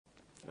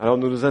Alors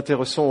nous nous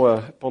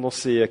intéressons pendant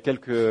ces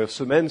quelques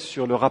semaines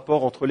sur le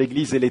rapport entre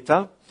l'Église et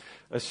l'État,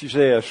 un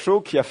sujet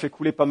chaud qui a fait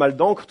couler pas mal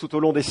d'encre tout au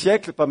long des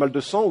siècles, pas mal de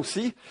sang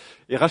aussi.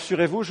 Et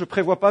rassurez-vous, je ne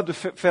prévois pas de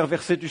faire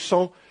verser du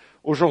sang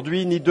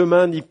aujourd'hui, ni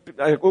demain, ni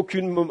à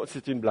aucune moment.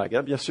 C'est une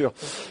blague, bien sûr.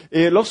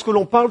 Et lorsque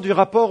l'on parle du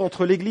rapport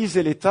entre l'Église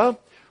et l'État,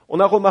 on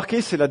a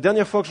remarqué, c'est la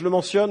dernière fois que je le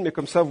mentionne, mais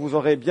comme ça vous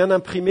aurez bien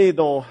imprimé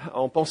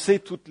en pensée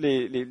toutes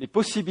les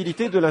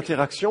possibilités de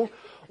l'interaction.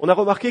 On a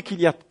remarqué qu'il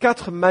y a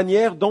 4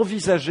 manières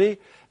d'envisager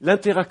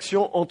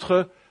l'interaction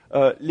entre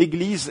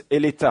l'Église et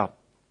l'État.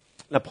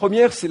 La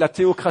première, c'est la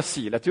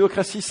théocratie. La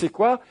théocratie, c'est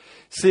quoi?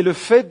 C'est le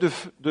fait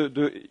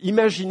de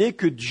imaginer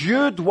que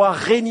Dieu doit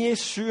régner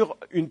sur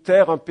une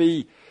terre, un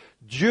pays.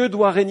 Dieu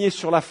doit régner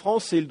sur la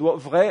France et il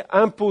devrait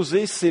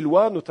imposer ses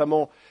lois,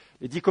 notamment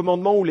les 10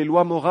 commandements ou les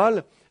lois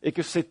morales, et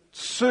que c'est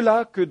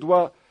cela que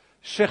doit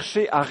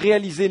chercher à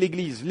réaliser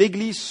l'Église.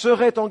 L'Église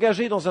serait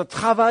engagée dans un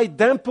travail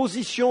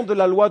d'imposition de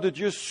la loi de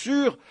Dieu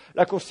sur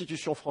la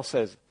Constitution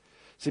française.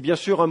 C'est bien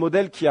sûr un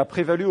modèle qui a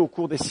prévalu au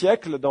cours des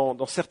siècles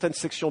dans certaines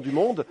sections du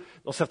monde,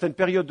 dans certaines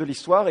périodes de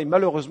l'histoire, et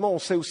malheureusement, on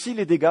sait aussi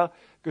les dégâts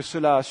que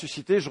cela a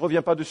suscité. Je ne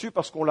reviens pas dessus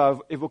parce qu'on l'a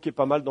évoqué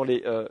pas mal dans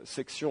les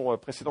sections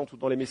précédentes ou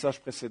dans les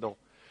messages précédents.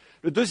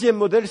 Le deuxième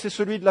modèle, c'est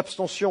celui de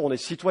l'abstention. On est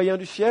citoyen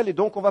du ciel et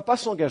donc on ne va pas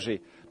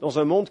s'engager dans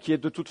un monde qui est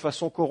de toute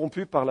façon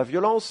corrompu par la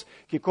violence,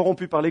 qui est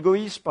corrompu par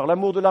l'égoïsme, par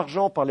l'amour de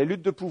l'argent, par les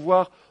luttes de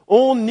pouvoir.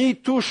 On n'y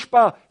touche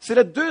pas. C'est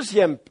la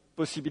deuxième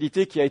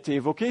possibilité qui a été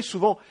évoquée.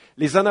 Souvent,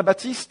 les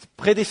anabaptistes,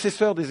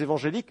 prédécesseurs des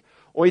évangéliques,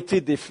 ont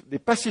été des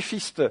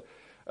pacifistes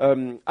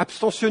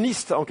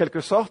abstentionnistes en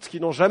quelque sorte, qui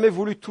n'ont jamais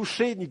voulu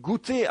toucher ni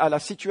goûter à la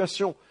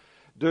situation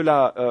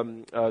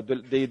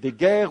des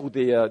guerres ou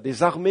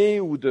des armées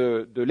ou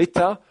de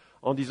l'État,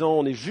 en disant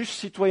on est juste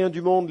citoyens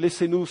du monde,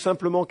 laissez-nous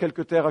simplement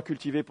quelques terres à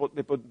cultiver pour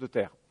des potes de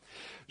terre.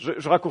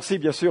 Je raccourcis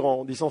bien sûr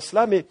en disant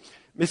cela, mais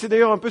c'est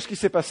d'ailleurs un peu ce qui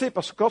s'est passé,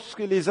 parce que lorsque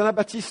les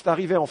anabaptistes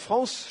arrivaient en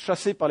France,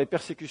 chassés par les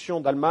persécutions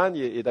d'Allemagne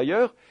et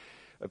d'ailleurs,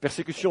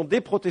 persécutions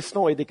des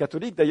protestants et des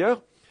catholiques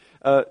d'ailleurs,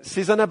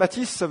 ces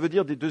anabaptistes, ça veut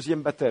dire des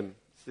deuxièmes baptêmes,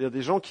 c'est-à-dire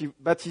des gens qui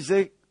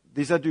baptisaient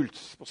des adultes.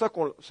 C'est pour ça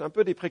qu'on c'est un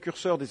peu des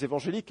précurseurs des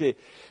évangéliques, et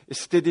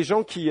c'était des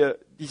gens qui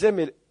disaient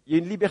mais il y a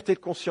une liberté de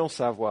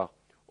conscience à avoir.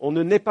 On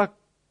ne naît pas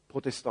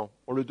protestant,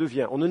 on le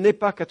devient. On ne naît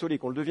pas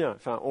catholique, on le devient.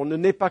 Enfin, on ne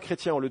naît pas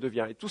chrétien, on le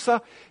devient. Et tout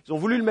ça, ils ont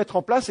voulu le mettre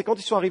en place, et quand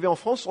ils sont arrivés en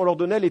France, on leur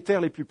donnait les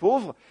terres les plus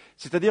pauvres,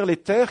 c'est-à-dire les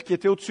terres qui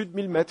étaient au-dessus de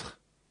 1000 mètres.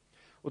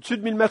 Au-dessus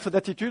de 1000 mètres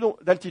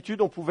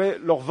d'altitude, on pouvait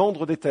leur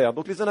vendre des terres.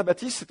 Donc les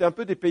anabaptistes, c'était un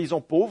peu des paysans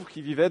pauvres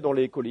qui vivaient dans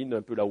les collines,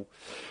 un peu là-haut.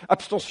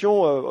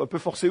 Abstention un peu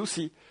forcée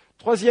aussi.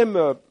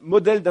 Troisième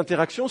modèle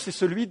d'interaction, c'est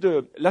celui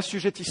de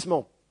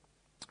l'assujettissement.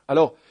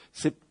 Alors,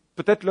 c'est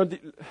peut-être l'un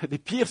des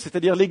pires,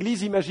 c'est-à-dire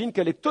l'Église imagine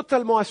qu'elle est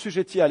totalement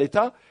assujettie à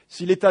l'État.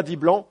 Si l'État dit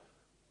blanc,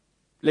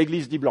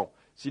 l'Église dit blanc.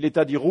 Si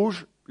l'État dit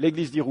rouge,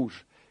 l'Église dit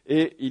rouge.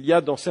 Et il y a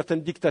dans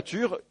certaines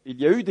dictatures,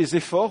 il y a eu des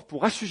efforts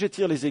pour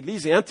assujettir les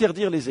églises et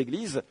interdire les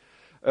églises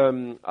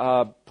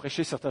à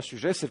prêcher certains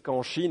sujets. C'est le cas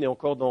en Chine et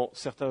encore dans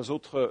certaines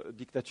autres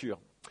dictatures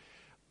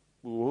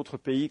ou autres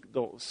pays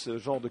dans ce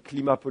genre de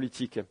climat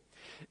politique.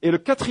 Et le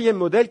quatrième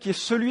modèle, qui est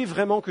celui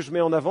vraiment que je mets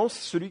en avant,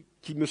 c'est celui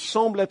qui me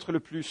semble être le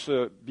plus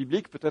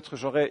biblique. Peut-être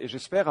j'aurai, et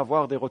j'espère,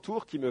 avoir des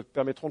retours qui me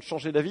permettront de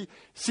changer d'avis,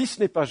 si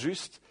ce n'est pas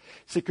juste,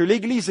 c'est que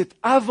l'Église est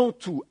avant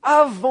tout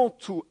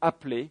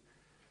appelée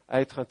à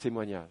être un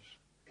témoignage.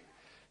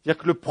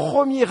 C'est-à-dire que le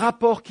premier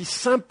rapport qui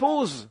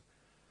s'impose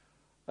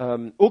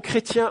aux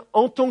chrétiens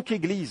en tant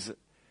qu'Église,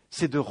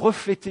 c'est de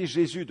refléter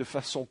Jésus de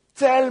façon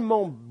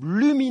tellement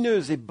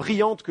lumineuse et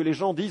brillante que les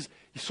gens disent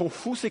 « ils sont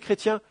fous ces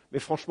chrétiens, mais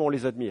franchement on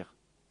les admire ».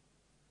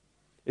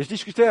 Et je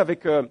discutais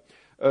avec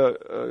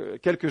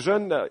quelques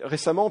jeunes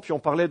récemment, puis on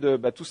parlait de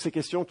toutes ces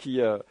questions qui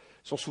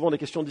sont souvent des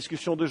questions de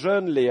discussion de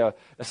jeunes, la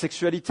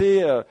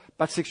sexualité,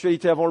 pas de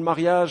sexualité avant le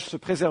mariage, se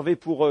préserver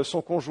pour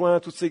son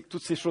conjoint, toutes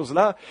ces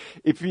choses-là.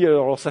 Et puis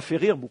alors, ça fait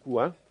rire beaucoup,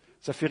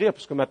 ça fait rire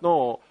parce que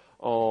maintenant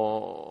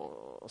en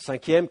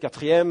 5e,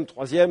 4e,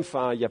 3e,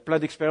 enfin, il y a plein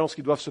d'expériences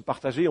qui doivent se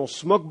partager. On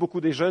se moque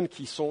beaucoup des jeunes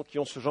qui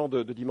ont ce genre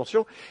de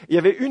dimension. Et il y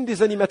avait une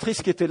des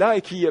animatrices qui était là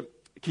et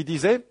qui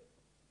disait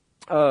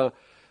en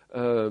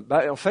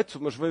fait,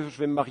 moi je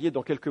vais me marier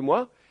dans quelques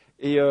mois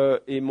et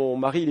mon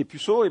mari il est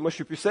puceau et moi je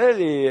suis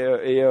pucelle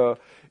et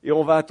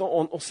on va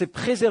attendre. On s'est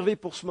préservé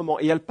pour ce moment.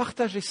 Et elle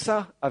partageait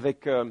ça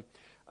avec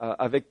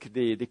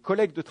des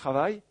collègues de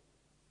travail.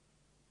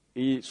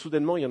 Et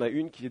soudainement, il y en a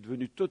une qui est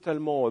devenue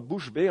totalement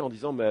bouche bée en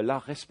disant « mais là,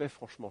 respect,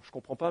 franchement, je ne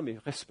comprends pas, mais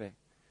respect ».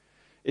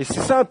 Et c'est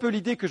ça un peu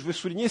l'idée que je veux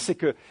souligner, c'est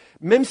que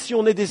même si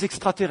on est des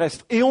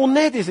extraterrestres, et on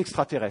est des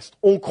extraterrestres,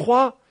 on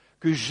croit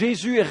que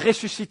Jésus est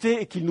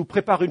ressuscité et qu'il nous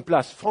prépare une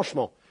place,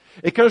 franchement.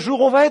 Et qu'un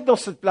jour, on va être dans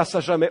cette place à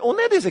jamais. On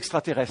est des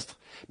extraterrestres.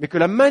 Mais que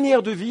la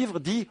manière de vivre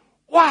dit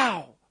 «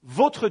 waouh,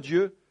 votre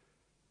Dieu,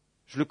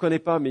 je ne le connais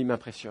pas, mais il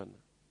m'impressionne ».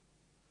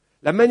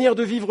 La manière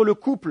de vivre le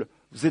couple,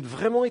 vous êtes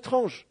vraiment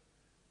étrange.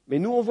 Mais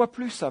nous, on ne voit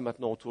plus ça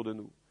maintenant autour de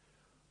nous.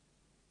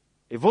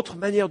 Et votre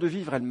manière de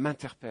vivre, elle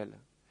m'interpelle.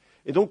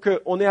 Et donc,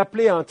 on est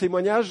appelé à un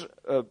témoignage,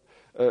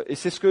 et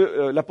c'est ce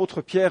que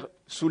l'apôtre Pierre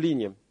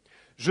souligne.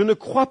 Je ne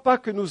crois pas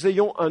que nous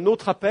ayons un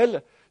autre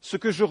appel. Ce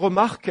que je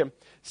remarque,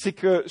 c'est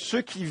que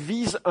ceux qui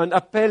visent un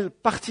appel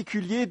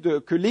particulier,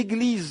 que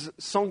l'Église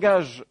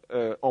s'engage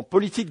en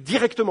politique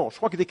directement, je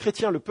crois que des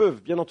chrétiens le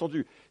peuvent, bien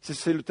entendu,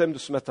 c'est le thème de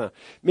ce matin,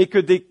 mais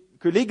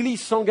que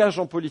l'Église s'engage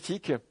en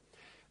politique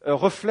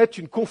reflète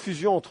une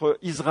confusion entre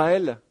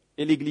Israël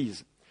et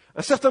l'Église.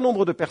 Un certain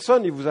nombre de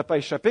personnes, il ne vous a pas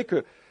échappé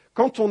que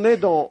quand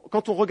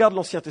on regarde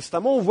l'Ancien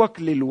Testament, on voit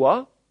que les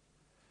lois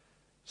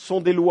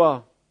sont des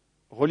lois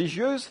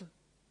religieuses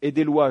et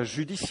des lois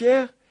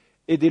judiciaires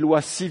et des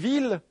lois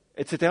civiles,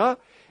 etc.,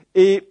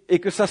 et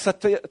que ça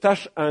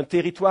s'attache à un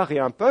territoire et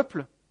à un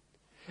peuple.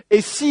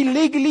 Et si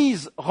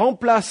l'Église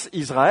remplace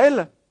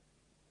Israël,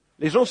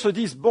 les gens se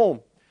disent,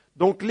 bon,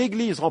 donc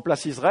l'Église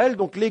remplace Israël,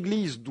 donc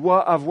l'Église doit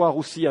avoir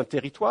aussi un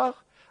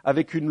territoire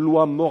avec une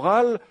loi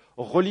morale,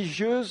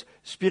 religieuse,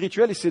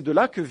 spirituelle, et c'est de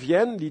là que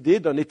vienne l'idée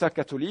d'un État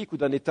catholique ou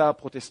d'un État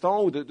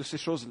protestant ou de ces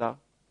choses-là.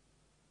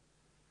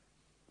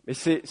 Mais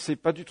c'est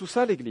pas du tout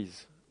ça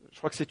l'Église. Je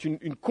crois que c'est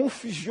une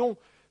confusion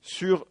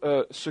sur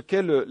ce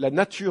qu'est la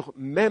nature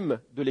même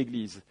de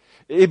l'Église.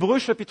 Et Hébreux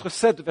chapitre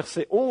 7,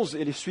 verset 11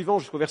 et les suivants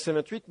jusqu'au verset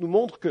 28 nous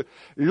montrent que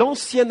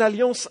l'ancienne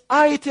alliance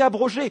a été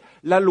abrogée,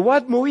 la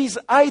loi de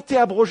Moïse a été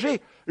abrogée,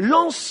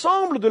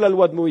 l'ensemble de la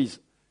loi de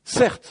Moïse.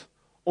 Certes,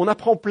 on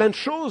apprend plein de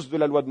choses de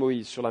la loi de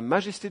Moïse, sur la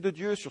majesté de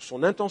Dieu, sur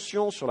son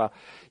intention,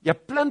 il y a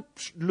plein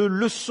de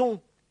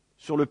leçons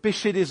sur le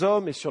péché des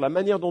hommes et sur la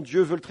manière dont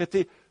Dieu veut le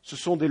traiter. Ce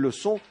sont des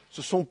leçons, ce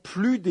ne sont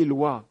plus des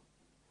lois.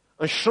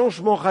 Un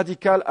changement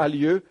radical a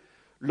lieu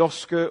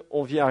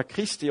lorsqu'on vient à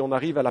Christ et on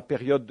arrive à la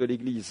période de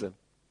l'Église.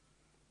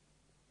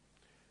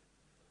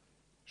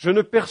 Je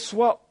ne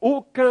perçois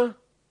aucune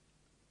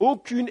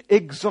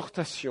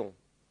exhortation,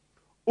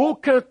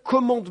 aucun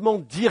commandement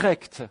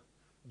direct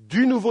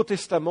du Nouveau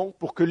Testament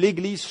pour que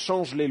l'Église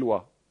change les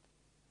lois.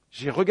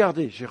 J'ai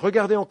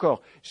regardé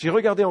encore.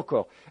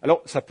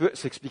 Alors, ça peut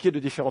s'expliquer de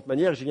différentes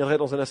manières, j'y viendrai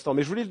dans un instant,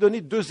 mais je voulais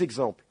donner 2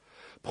 exemples.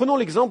 Prenons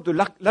l'exemple de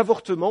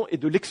l'avortement et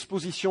de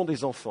l'exposition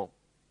des enfants.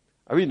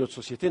 Ah oui, notre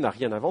société n'a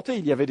rien inventé.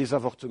 Il y avait des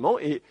avortements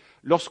et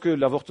lorsque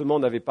l'avortement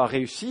n'avait pas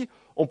réussi,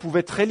 on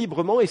pouvait très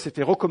librement, et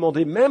c'était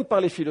recommandé même par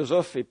les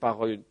philosophes et par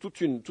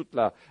toute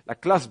la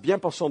classe bien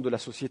pensante de la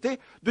société,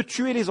 de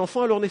tuer les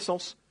enfants à leur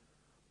naissance.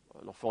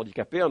 Un enfant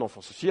handicapé, un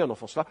enfant ceci, un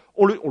enfant cela.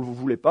 On le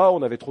voulait pas,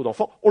 on avait trop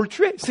d'enfants. On le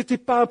tuait. C'était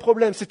pas un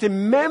problème. C'était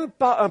même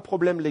pas un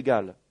problème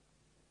légal.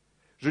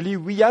 Je lis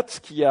Wyatt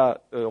qui a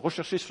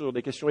recherché sur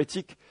des questions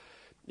éthiques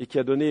et qui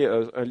a donné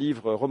un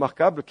livre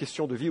remarquable,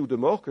 Questions de vie ou de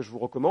mort, que je vous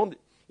recommande.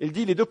 Il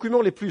dit « Les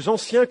documents les plus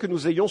anciens que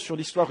nous ayons sur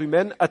l'histoire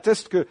humaine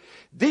attestent que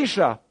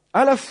déjà,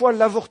 à la fois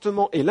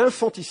l'avortement et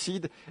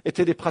l'infanticide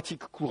étaient des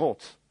pratiques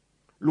courantes.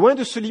 Loin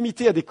de se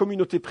limiter à des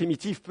communautés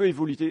primitives peu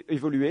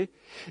évoluées,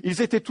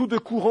 ils étaient tous deux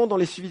courants dans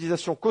les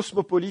civilisations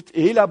cosmopolites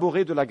et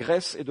élaborées de la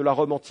Grèce et de la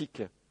Rome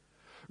antique.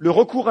 Le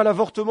recours à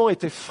l'avortement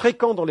était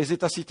fréquent dans les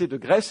États-cités de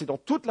Grèce et dans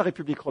toute la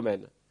République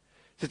romaine.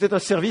 C'était un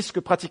service que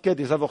pratiquaient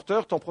des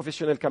avorteurs, tant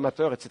professionnels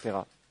qu'amateurs, etc.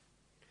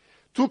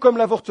 Tout comme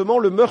l'avortement,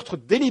 le meurtre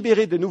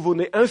délibéré des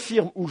nouveau-nés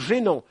infirmes ou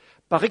gênants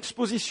par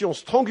exposition,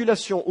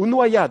 strangulation ou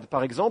noyade,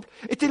 par exemple,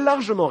 était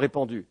largement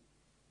répandu.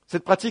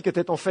 Cette pratique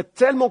était en fait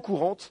tellement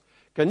courante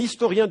qu'un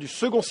historien du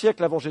second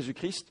siècle avant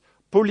Jésus-Christ,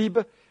 Polybe,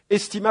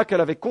 estima qu'elle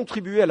avait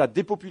contribué à la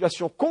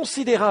dépopulation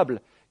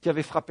considérable qui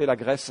avait frappé la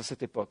Grèce à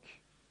cette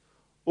époque.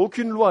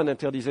 Aucune loi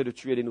n'interdisait de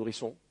tuer les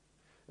nourrissons,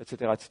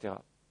 etc., etc.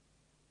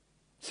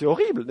 C'est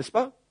horrible, n'est-ce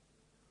pas?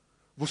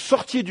 Vous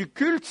sortiez du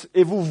culte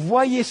et vous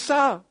voyez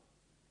ça.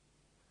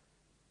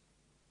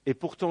 Et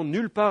pourtant,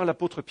 nulle part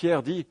l'apôtre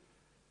Pierre dit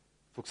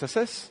 « faut que ça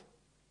cesse ».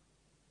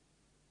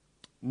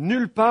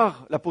 Nulle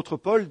part l'apôtre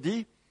Paul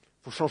dit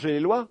 « faut changer les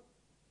lois ».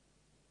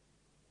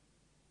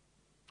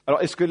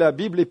 Alors, est-ce que la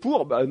Bible est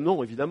pour?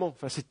 Non, évidemment.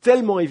 Enfin, c'est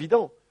tellement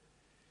évident.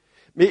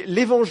 Mais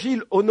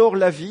l'Évangile honore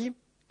la vie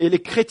et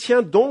les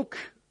chrétiens,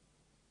 donc,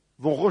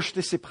 vont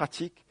rejeter ces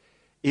pratiques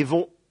et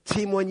vont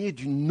témoigner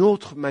d'une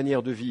autre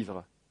manière de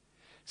vivre.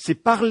 C'est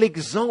par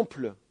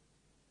l'exemple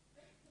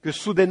que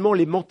soudainement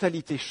les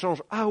mentalités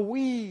changent. Ah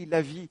oui,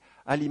 la vie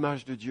à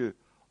l'image de Dieu,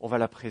 on va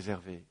la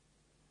préserver.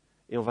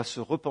 Et on va se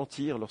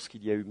repentir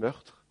lorsqu'il y a eu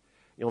meurtre.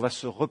 Et on va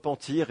se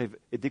repentir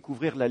et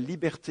découvrir la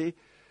liberté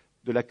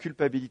de la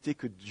culpabilité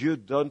que Dieu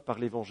donne par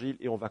l'Évangile.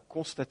 Et on va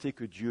constater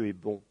que Dieu est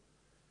bon.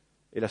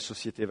 Et la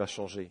société va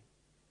changer.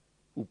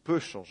 Ou peut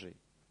changer.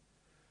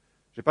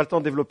 Je n'ai pas le temps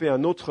de développer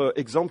un autre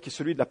exemple qui est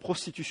celui de la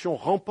prostitution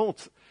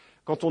rampante.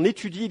 Quand on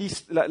étudie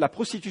la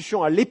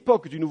prostitution à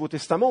l'époque du Nouveau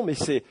Testament, mais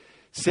c'est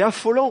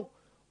affolant.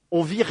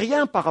 On ne vit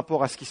rien par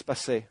rapport à ce qui se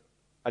passait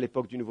à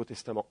l'époque du Nouveau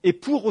Testament. Et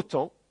pour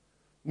autant,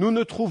 nous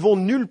ne trouvons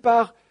nulle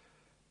part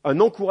un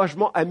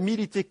encouragement à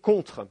militer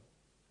contre.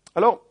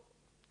 Alors,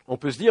 on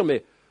peut se dire,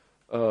 mais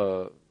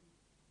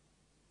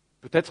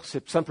peut-être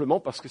c'est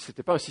simplement parce que ce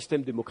n'était pas un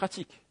système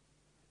démocratique.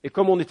 Et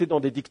comme on était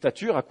dans des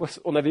dictatures,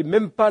 on n'avait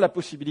même pas la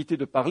possibilité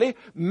de parler,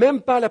 même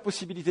pas la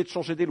possibilité de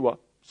changer des lois.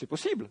 C'est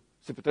possible.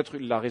 C'est peut-être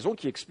la raison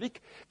qui explique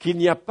qu'il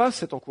n'y a pas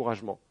cet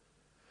encouragement.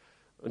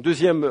 Une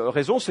deuxième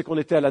raison, c'est qu'on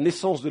était à la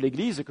naissance de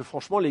l'Église et que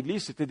franchement,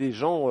 l'Église, c'était des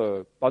gens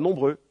pas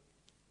nombreux.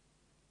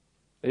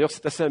 D'ailleurs,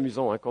 c'est assez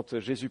amusant quand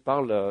Jésus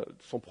parle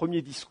de son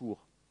premier discours.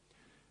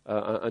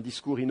 Un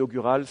discours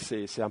inaugural,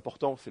 c'est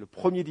important, c'est le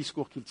premier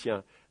discours qu'il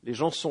tient. Les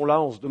gens sont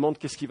là, on se demande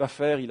qu'est-ce qu'il va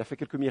faire, il a fait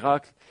quelques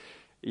miracles.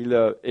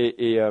 À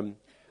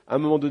un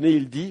moment donné,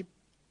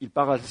 il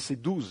parle à ses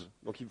 12.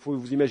 Donc il faut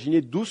vous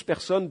imaginer 12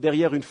 personnes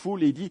derrière une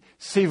foule et il dit «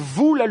 C'est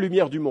vous la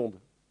lumière du monde ».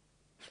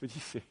 Je me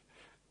dis,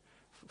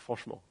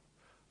 franchement,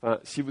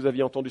 si vous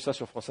aviez entendu ça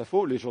sur France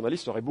Info, les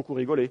journalistes auraient beaucoup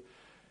rigolé.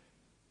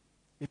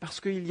 Mais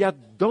parce qu'il y a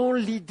dans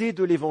l'idée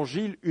de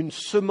l'Évangile une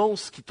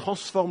semence qui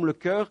transforme le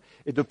cœur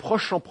et de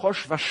proche en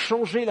proche va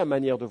changer la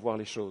manière de voir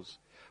les choses.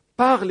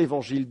 Par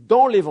l'Évangile,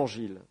 dans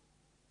l'Évangile.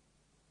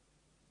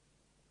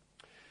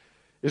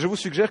 Et je vous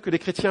suggère que les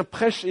chrétiens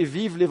prêchent et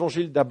vivent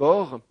l'Évangile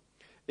d'abord.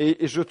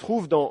 Et je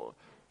trouve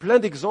plein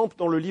d'exemples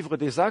dans le livre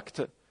des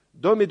Actes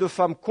d'hommes et de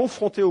femmes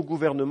confrontés au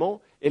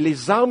gouvernement. Et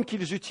les armes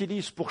qu'ils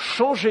utilisent pour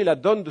changer la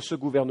donne de ce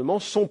gouvernement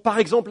sont par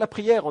exemple la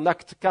prière en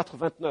Actes 4,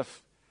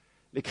 29.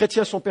 Les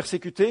chrétiens sont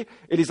persécutés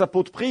et les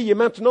apôtres prient. Et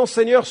maintenant,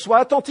 Seigneur, sois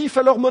attentif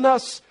à leurs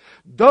menaces.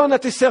 Donne à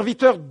tes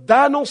serviteurs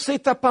d'annoncer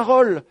ta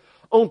parole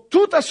en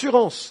toute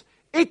assurance.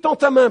 Étends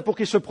ta main pour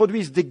qu'il se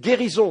produise des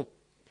guérisons,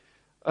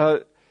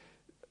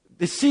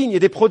 des signes et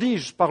des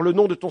prodiges par le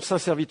nom de ton saint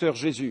serviteur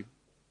Jésus.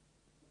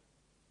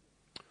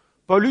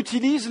 Paul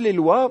utilise les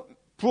lois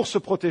pour se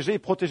protéger et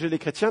protéger les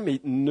chrétiens,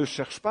 mais il ne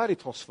cherche pas à les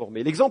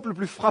transformer. L'exemple le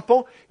plus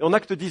frappant est en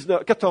Acte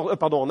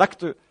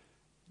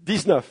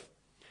 19.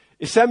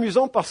 Et c'est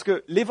amusant parce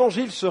que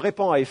l'évangile se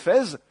répand à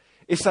Éphèse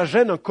et ça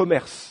gêne un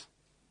commerce,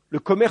 le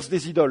commerce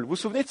des idoles. Vous vous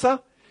souvenez de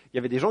ça? Il y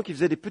avait des gens qui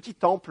faisaient des petits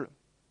temples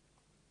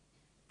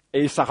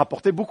et ça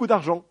rapportait beaucoup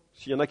d'argent.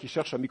 S'il y en a qui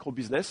cherchent un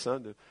micro-business,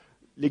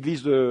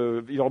 l'église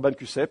de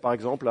Villeurbanne-Cussay, par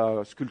exemple,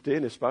 a sculpté,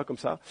 n'est-ce pas, comme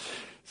ça.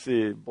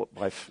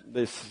 Bref,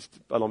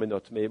 c'est pas dans mes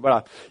notes, mais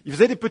voilà. Ils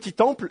faisaient des petits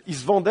temples, ils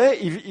se vendaient,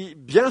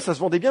 ça se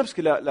vendait bien parce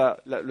que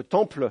le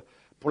temple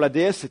pour la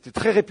déesse était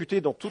très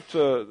réputé dans tout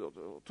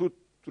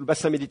le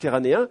bassin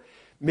méditerranéen,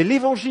 mais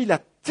l'évangile a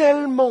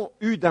tellement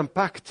eu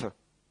d'impact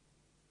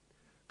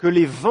que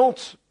les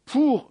ventes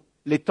pour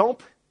les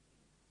temples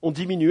ont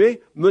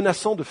diminué,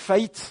 menaçant de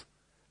faillite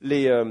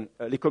les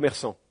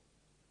commerçants.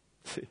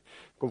 C'est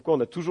comme quoi on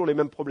a toujours les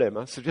mêmes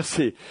problèmes. C'est-à-dire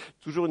c'est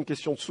toujours une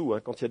question de sous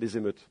quand il y a des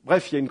émeutes.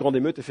 Bref, il y a une grande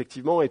émeute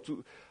effectivement, et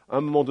à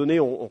un moment donné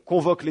on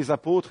convoque les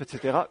apôtres,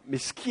 etc. Mais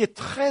ce qui est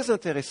très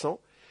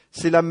intéressant,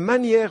 c'est la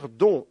manière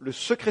dont le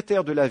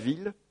secrétaire de la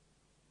ville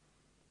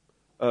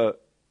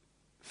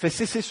fait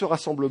cesser ce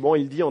rassemblement.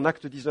 Il dit en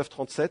Acte 19,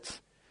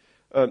 37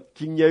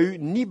 qu'il n'y a eu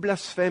ni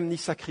blasphème ni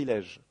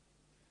sacrilège.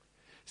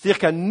 C'est-à-dire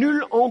qu'à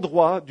nul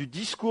endroit du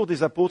discours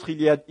des apôtres,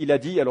 il a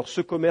dit, alors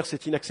ce commerce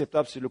est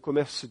inacceptable, c'est le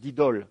commerce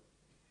d'idoles.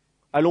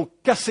 Allons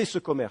casser ce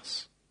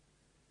commerce.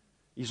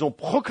 Ils ont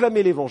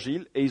proclamé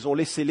l'évangile et ils ont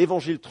laissé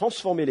l'évangile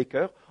transformer les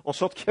cœurs en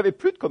sorte qu'il n'y avait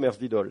plus de commerce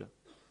d'idoles.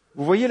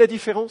 Vous voyez la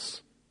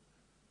différence?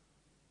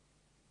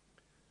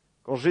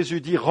 Quand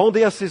Jésus dit «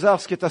 Rendez à César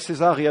ce qui est à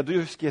César et à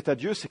Dieu ce qui est à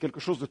Dieu », c'est quelque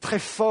chose de très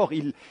fort.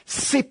 Il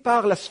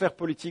sépare la sphère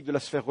politique de la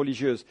sphère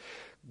religieuse.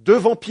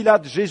 Devant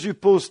Pilate, Jésus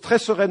pose très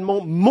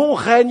sereinement « Mon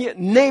règne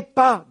n'est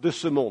pas de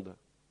ce monde ».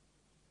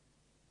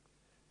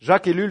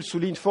 Jacques Ellul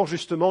souligne fort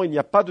justement, il n'y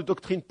a pas de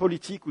doctrine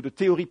politique ou de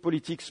théorie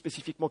politique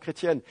spécifiquement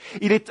chrétienne.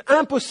 Il est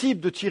impossible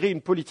de tirer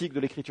une politique de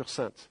l'Écriture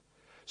sainte.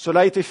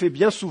 Cela a été fait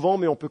bien souvent,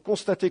 mais on peut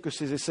constater que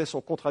ces essais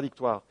sont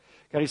contradictoires,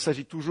 car il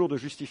s'agit toujours de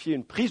justifier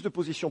une prise de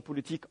position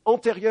politique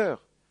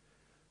antérieure,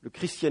 le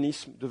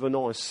christianisme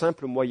devenant un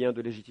simple moyen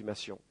de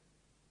légitimation.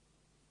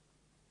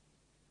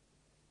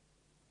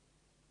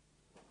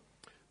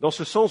 Dans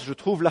ce sens, je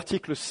trouve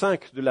l'article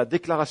 5 de la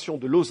déclaration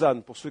de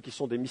Lausanne, pour ceux qui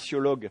sont des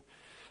missiologues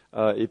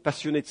et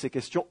passionnés de ces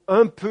questions,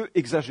 un peu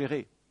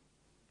exagéré.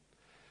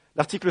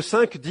 L'article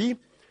 5 dit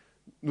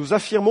 « Nous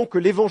affirmons que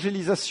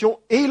l'évangélisation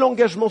et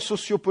l'engagement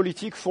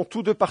sociopolitique font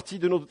tous deux partie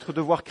de notre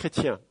devoir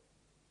chrétien. »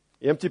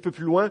 Et un petit peu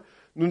plus loin,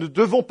 « Nous ne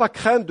devons pas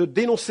craindre de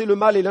dénoncer le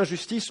mal et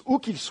l'injustice, où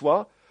qu'ils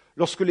soient.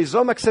 Lorsque les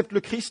hommes acceptent le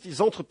Christ,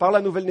 ils entrent par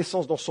la nouvelle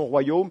naissance dans son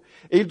royaume,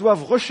 et ils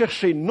doivent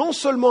rechercher non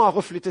seulement à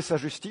refléter sa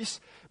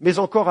justice, mais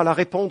encore à la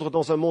répandre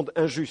dans un monde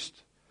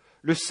injuste.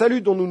 Le salut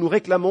dont nous nous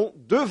réclamons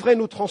devrait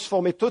nous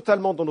transformer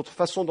totalement dans notre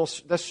façon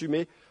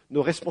d'assumer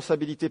nos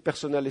responsabilités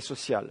personnelles et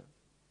sociales. »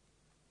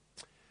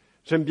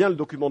 J'aime bien le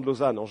document de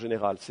Lausanne en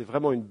général, c'est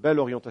vraiment une belle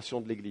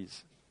orientation de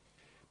l'Église.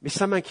 Mais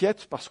ça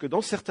m'inquiète parce que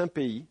dans certains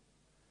pays,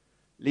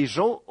 les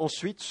gens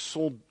ensuite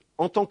sont,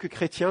 en tant que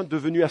chrétiens,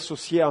 devenus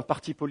associés à un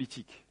parti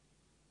politique.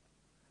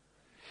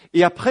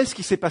 Et après, ce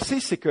qui s'est passé,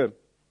 c'est que,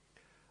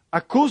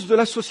 à cause de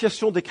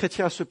l'association des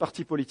chrétiens à ce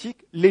parti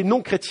politique, les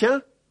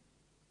non-chrétiens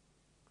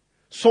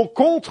sont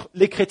contre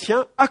les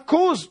chrétiens à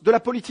cause de la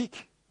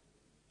politique.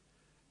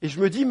 Et je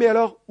me dis, mais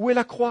alors, où est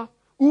la croix?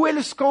 Où est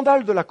le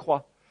scandale de la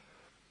croix?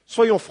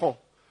 Soyons francs.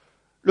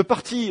 Le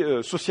parti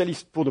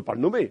socialiste, pour ne pas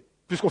le nommer,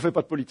 puisqu'on ne fait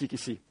pas de politique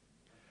ici,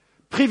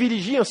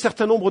 privilégie un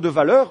certain nombre de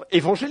valeurs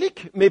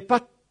évangéliques, mais pas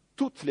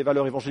toutes les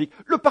valeurs évangéliques.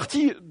 Le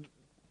parti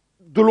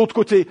de l'autre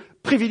côté,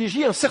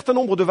 privilégie un certain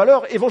nombre de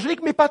valeurs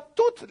évangéliques, mais pas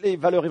toutes les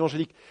valeurs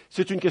évangéliques.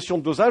 C'est une question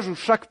de dosage où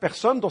chaque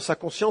personne, dans sa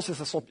conscience et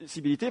sa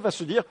sensibilité, va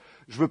se dire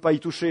 « je ne veux pas y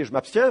toucher, je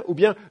m'abstiens » ou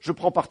bien « je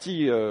prends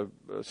parti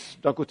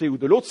d'un côté ou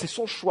de l'autre ». C'est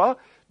son choix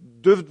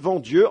devant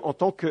Dieu en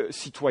tant que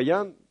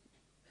citoyen.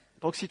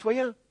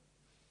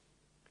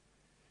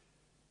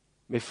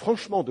 Mais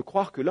franchement, de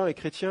croire que l'un est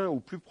chrétien ou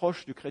plus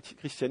proche du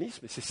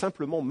christianisme, c'est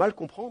simplement mal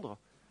comprendre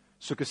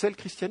ce que c'est le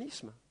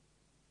christianisme.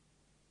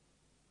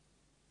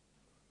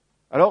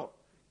 Alors,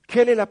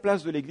 quelle est la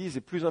place de l'Église?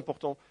 Et plus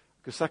important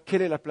que ça,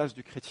 quelle est la place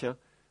du chrétien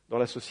dans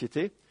la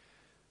société?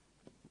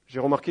 J'ai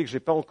remarqué que je n'ai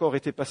pas encore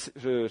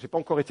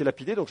été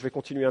lapidé, donc je vais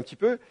continuer un petit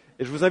peu.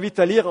 Et je vous invite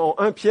à lire en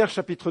 1 Pierre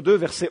chapitre 2,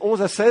 versets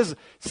 11 à 16.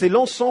 C'est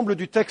l'ensemble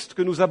du texte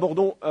que nous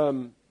abordons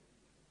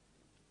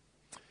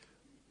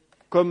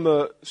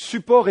comme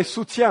support et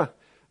soutien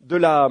de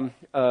la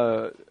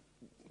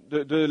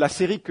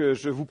série que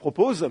je vous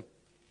propose.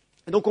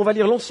 Et donc on va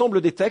lire l'ensemble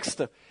des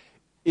textes.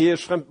 Et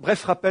je ferai un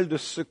bref rappel de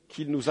ce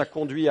qui nous a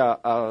conduit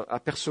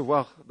à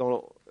percevoir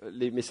dans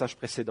les messages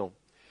précédents.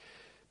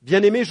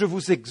 Bien-aimés, je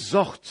vous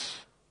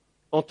exhorte,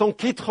 en tant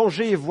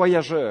qu'étrangers et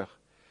voyageurs,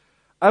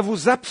 à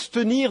vous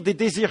abstenir des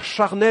désirs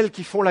charnels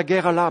qui font la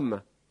guerre à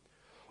l'âme.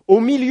 Au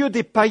milieu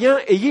des païens,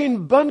 ayez une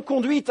bonne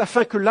conduite,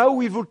 afin que là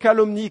où ils vous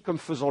calomnient comme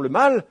faisant le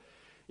mal,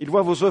 ils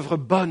voient vos œuvres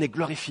bonnes et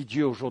glorifient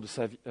Dieu au jour de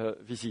sa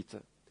visite.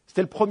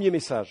 C'était le premier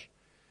message.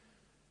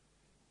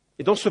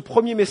 Et dans ce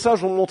premier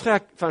message,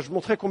 je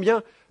montrais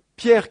combien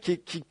Pierre,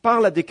 qui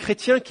parle à des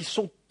chrétiens qui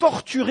sont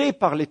torturés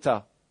par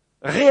l'État.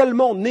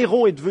 Réellement,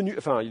 Néron est devenu,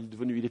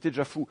 il était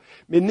déjà fou,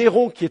 mais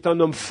Néron, qui est un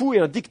homme fou et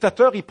un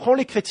dictateur, il prend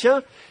les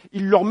chrétiens,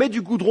 il leur met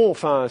du goudron,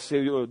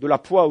 c'est de la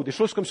poix ou des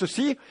choses comme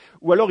ceci,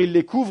 ou alors il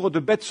les couvre de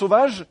bêtes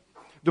sauvages,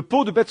 de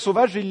peaux de bêtes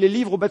sauvages, et il les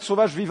livre aux bêtes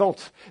sauvages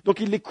vivantes. Donc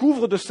il les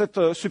couvre de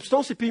cette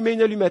substance, et puis il met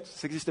une allumette.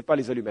 Ça n'existait pas,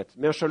 les allumettes,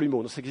 mais un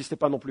chalumeau, ça n'existait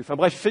pas non plus. Enfin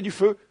bref, il fait du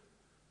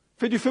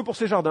feu pour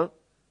ses jardins.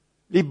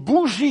 Les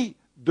bougies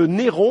de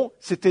Néron,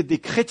 c'était des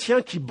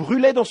chrétiens qui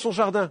brûlaient dans son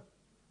jardin.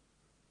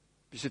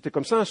 Puis c'était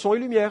comme ça, un son et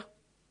lumière.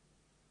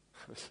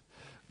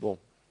 Bon,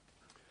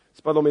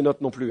 c'est pas dans mes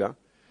notes non plus.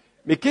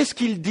 Mais qu'est-ce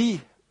qu'il dit,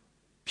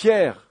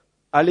 Pierre,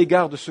 à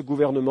l'égard de ce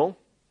gouvernement?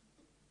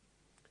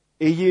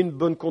 Ayez une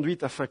bonne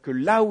conduite afin que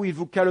là où il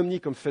vous calomnie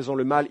comme faisant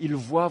le mal, il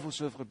voit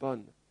vos œuvres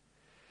bonnes.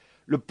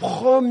 Le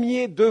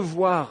premier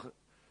devoir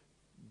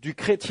du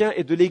chrétien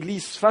et de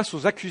l'Église face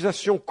aux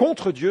accusations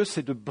contre Dieu,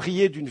 c'est de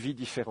briller d'une vie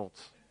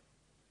différente.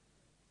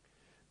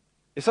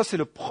 Et ça, c'est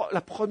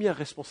la première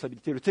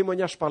responsabilité, le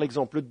témoignage par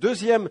l'exemple. Le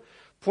deuxième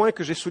point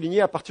que j'ai souligné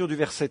à partir du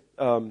verset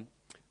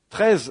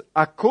 13, «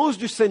 À cause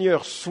du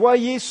Seigneur,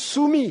 soyez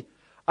soumis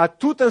à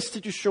toute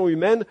institution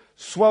humaine,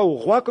 soit au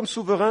roi comme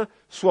souverain,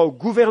 soit au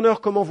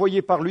gouverneur comme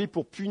envoyé par lui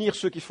pour punir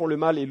ceux qui font le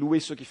mal et louer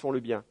ceux qui font le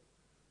bien. »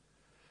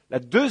 La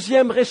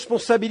deuxième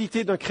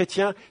responsabilité d'un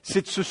chrétien,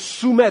 c'est de se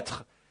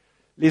soumettre.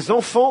 Les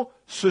enfants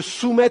se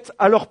soumettent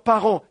à leurs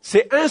parents.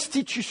 C'est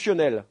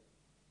institutionnel.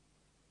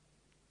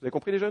 Vous avez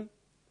compris les jeunes?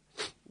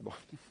 Bon.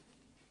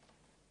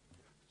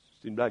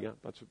 C'est une blague,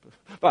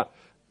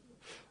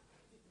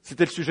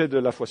 c'était le sujet de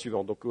la fois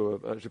suivante, donc je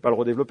ne vais pas le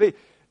redévelopper.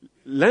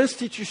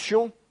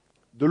 L'institution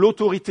de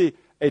l'autorité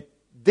est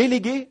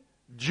déléguée.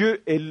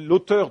 Dieu est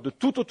l'auteur de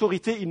toute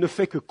autorité. Il ne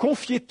fait que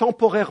confier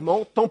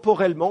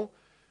temporellement,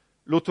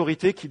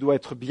 l'autorité qui doit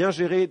être bien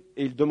gérée,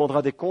 et il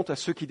demandera des comptes à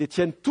ceux qui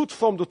détiennent toute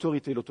forme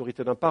d'autorité.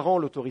 L'autorité d'un parent,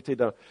 l'autorité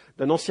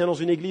d'un ancien dans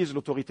une église,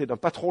 l'autorité d'un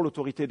patron,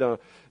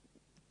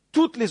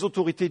 toutes les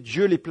autorités,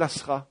 Dieu les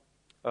placera,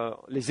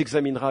 les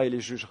examinera et les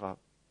jugera.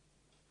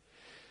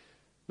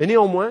 Mais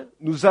néanmoins,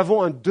 nous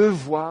avons un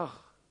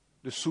devoir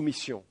de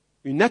soumission,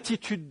 une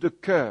attitude de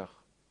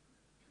cœur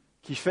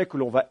qui fait que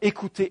l'on va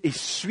écouter et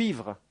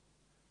suivre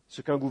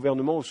ce qu'un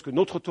gouvernement ou ce que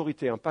notre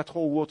autorité, un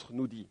patron ou autre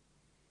nous dit.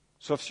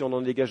 Sauf si on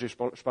en est dégagé.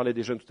 Je parlais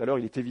des jeunes tout à l'heure,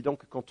 il est évident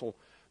que quand on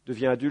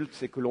devient adulte,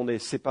 c'est que l'on est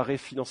séparé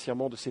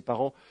financièrement de ses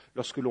parents.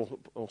 Lorsque l'on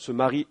se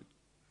marie,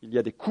 il y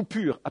a des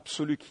coupures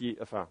absolues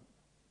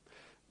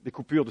des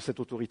coupures de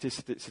cette autorité,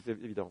 c'est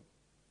évident.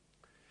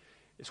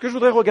 Et ce que je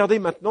voudrais regarder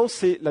maintenant,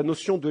 c'est la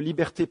notion de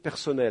liberté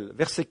personnelle.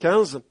 Verset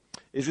 15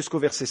 et jusqu'au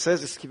verset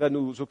 16, est ce qui va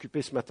nous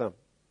occuper ce matin.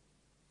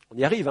 On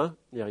y arrive,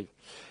 on y arrive.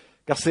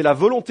 Car c'est la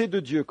volonté de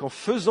Dieu qu'en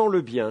faisant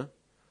le bien,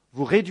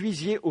 vous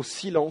réduisiez au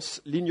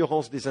silence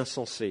l'ignorance des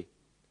insensés,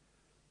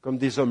 comme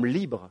des hommes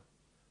libres,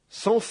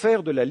 sans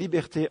faire de la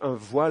liberté un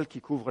voile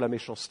qui couvre la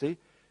méchanceté,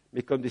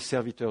 mais comme des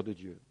serviteurs de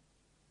Dieu.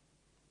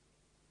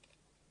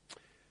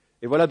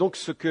 Et voilà donc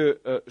ce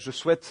que je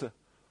souhaite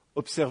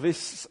observer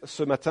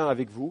ce matin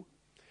avec vous,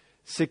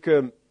 c'est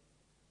que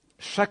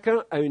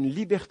chacun a une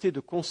liberté de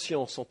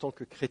conscience en tant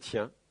que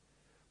chrétien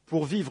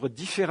pour vivre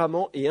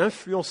différemment et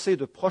influencer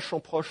de proche en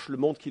proche le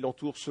monde qui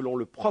l'entoure selon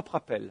le propre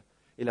appel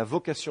et la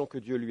vocation que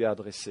Dieu lui a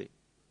adressée.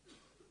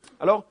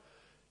 Alors,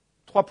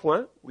 3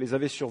 points, vous les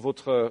avez sur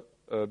votre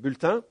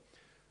bulletin.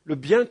 Le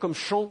bien comme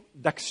champ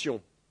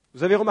d'action.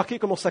 Vous avez remarqué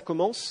comment ça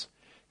commence?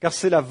 Car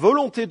c'est la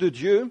volonté de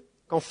Dieu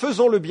qu'en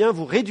faisant le bien,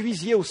 vous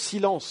réduisiez au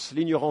silence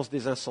l'ignorance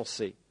des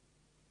insensés.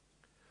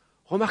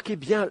 Remarquez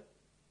bien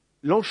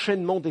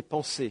l'enchaînement des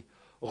pensées.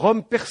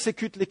 Rome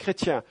persécute les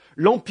chrétiens.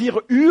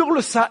 L'Empire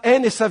hurle sa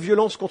haine et sa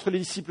violence contre les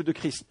disciples de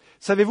Christ.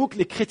 Savez-vous que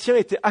les chrétiens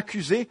étaient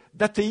accusés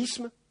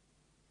d'athéisme?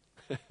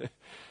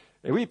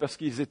 Et oui, parce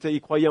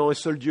qu'ils croyaient en un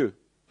seul Dieu.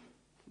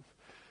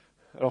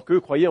 Alors qu'eux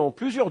croyaient en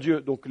plusieurs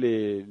dieux. Donc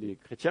les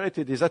chrétiens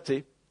étaient des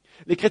athées.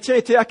 Les chrétiens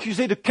étaient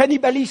accusés de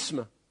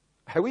cannibalisme.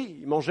 Ah oui,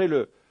 ils mangeaient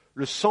le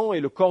sang et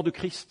le corps de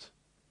Christ.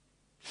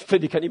 C'était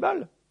des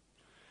cannibales.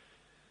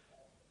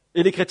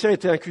 Et les chrétiens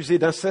étaient accusés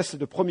d'inceste et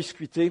de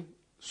promiscuité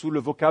sous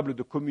le vocable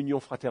de communion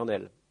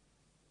fraternelle.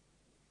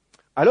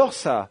 Alors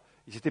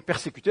ils étaient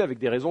persécutés avec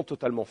des raisons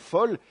totalement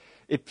folles.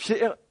 Et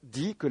Pierre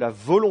dit que la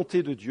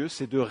volonté de Dieu,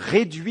 c'est de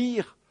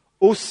réduire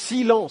au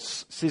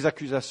silence ces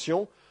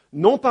accusations,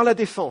 non par la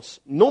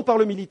défense, non par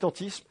le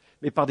militantisme,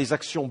 mais par des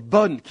actions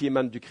bonnes qui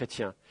émanent du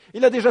chrétien.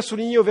 Il a déjà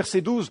souligné au verset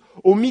 12,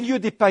 « Au milieu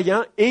des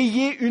païens,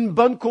 ayez une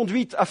bonne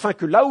conduite, afin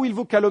que là où ils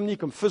vous calomnient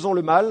comme faisant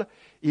le mal,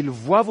 ils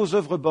voient vos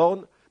œuvres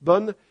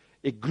bonnes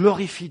et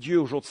glorifient Dieu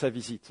au jour de sa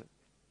visite. »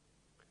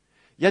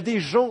 Il y a des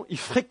gens, ils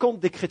fréquentent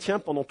des chrétiens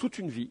pendant toute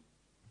une vie,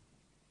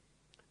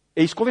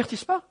 et ils ne se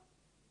convertissent pas.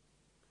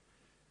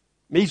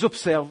 Mais ils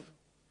observent.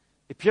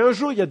 Et puis un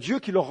jour, il y a Dieu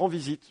qui leur rend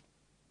visite.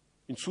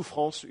 Une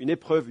souffrance, une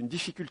épreuve, une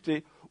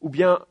difficulté, ou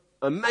bien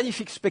un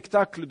magnifique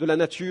spectacle de la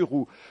nature,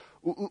 ou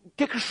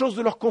quelque chose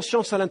de leur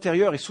conscience à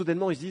l'intérieur, et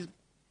soudainement ils se disent,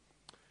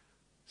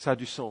 ça a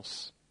du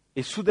sens.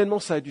 Et soudainement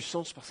ça a du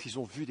sens parce qu'ils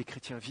ont vu des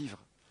chrétiens vivre.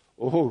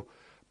 Oh,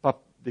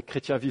 pas des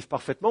chrétiens vivent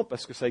parfaitement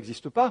parce que ça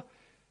n'existe pas,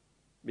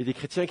 mais des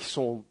chrétiens qui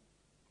sont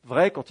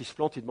vrais, quand ils se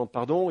plantent, ils demandent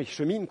pardon, ils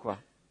cheminent, quoi.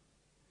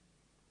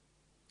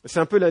 C'est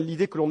un peu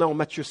l'idée que l'on a en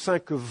Matthieu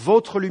 5, que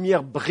votre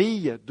lumière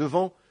brille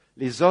devant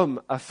les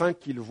hommes afin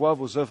qu'ils voient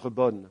vos œuvres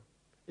bonnes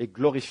et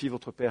glorifient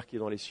votre Père qui est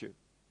dans les cieux.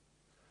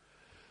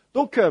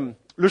 Donc,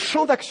 le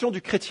champ d'action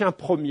du chrétien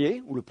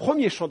premier, ou le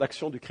premier champ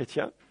d'action du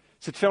chrétien,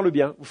 c'est de faire le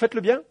bien. Vous faites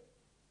le bien?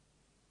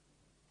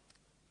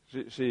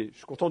 Je suis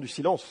content du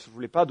silence, je ne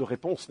voulais pas de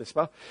réponse, n'est-ce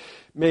pas?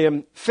 Mais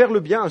faire le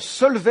bien, un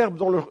seul verbe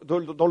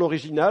dans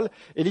l'original,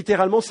 et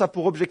littéralement ça a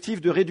pour objectif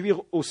de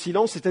réduire au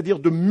silence, c'est-à-dire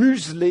de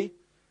museler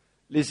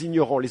les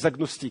ignorants, les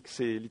agnostiques,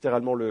 c'est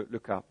littéralement le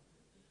cas.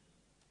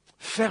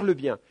 Faire le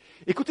bien.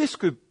 Écoutez ce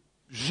que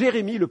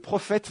Jérémie, le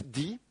prophète,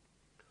 dit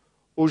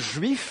aux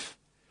Juifs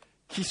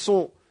qui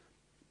sont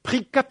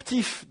pris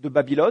captifs de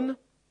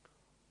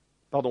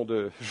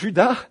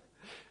Juda,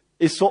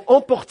 et sont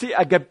emportés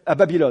à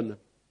Babylone.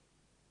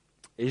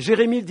 Et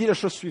Jérémie dit la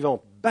chose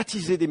suivante,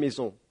 bâtissez des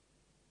maisons,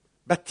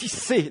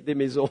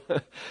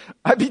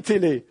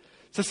 habitez-les.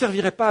 Ça ne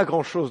servirait pas à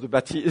grand-chose de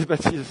baptiser.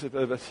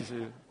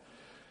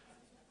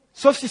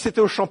 Sauf si c'était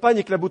au champagne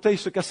et que la bouteille ne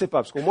se cassait pas,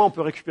 parce qu'au moins on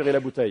peut récupérer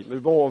la bouteille. Mais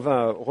bon, on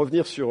va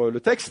revenir sur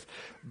le texte.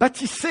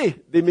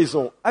 Bâtissez des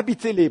maisons,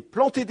 habitez-les,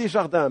 plantez des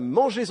jardins,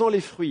 mangez-en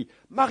les fruits,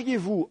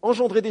 mariez-vous,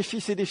 engendrez des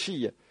fils et des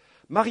filles.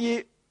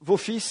 Mariez vos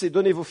fils et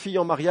donnez vos filles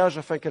en mariage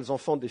afin qu'elles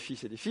enfantent des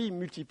fils et des filles,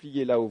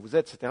 multipliez là où vous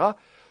êtes, etc.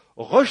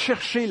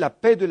 Recherchez la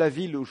paix de la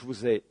ville où je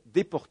vous ai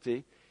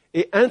déportés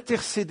et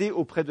intercédez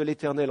auprès de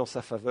l'Éternel en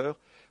sa faveur,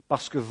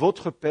 parce que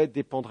votre paix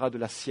dépendra de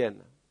la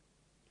sienne.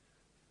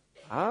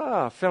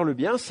 Ah, faire le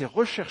bien, c'est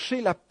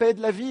rechercher la paix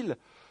de la ville,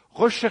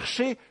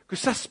 rechercher que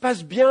ça se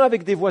passe bien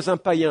avec des voisins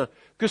païens,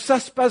 que ça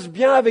se passe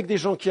bien avec des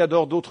gens qui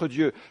adorent d'autres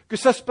dieux, que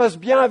ça se passe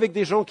bien avec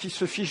des gens qui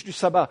se fichent du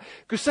sabbat,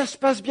 que ça se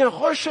passe bien,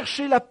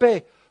 rechercher la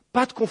paix,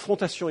 pas de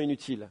confrontation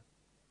inutile.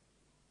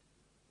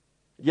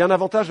 Il y a un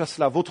avantage à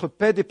cela, votre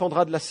paix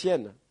dépendra de la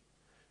sienne.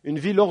 Une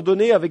ville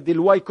ordonnée avec des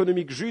lois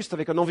économiques justes,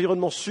 avec un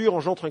environnement sûr,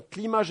 engendre un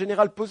climat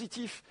général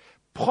positif,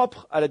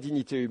 propre à la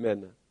dignité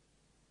humaine.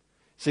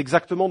 C'est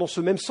exactement dans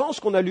ce même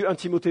sens qu'on a lu 1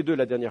 Timothée 2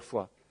 la dernière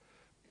fois.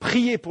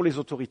 Priez pour les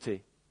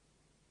autorités,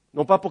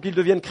 non pas pour qu'ils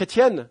deviennent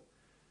chrétiennes,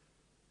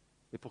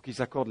 mais pour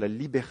qu'ils accordent la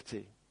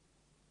liberté.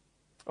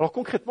 Alors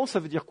concrètement, ça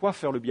veut dire quoi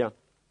faire le bien?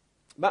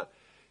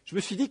 Je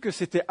me suis dit que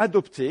c'était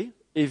adopter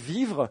et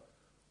vivre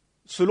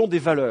selon des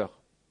valeurs.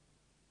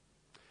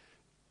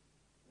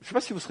 Je ne sais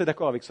pas si vous serez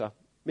d'accord avec ça,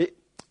 mais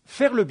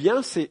faire le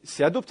bien,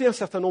 c'est adopter un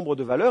certain nombre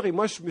de valeurs, et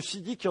moi je me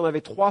suis dit qu'il y en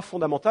avait 3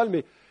 fondamentales,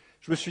 mais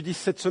je me suis dit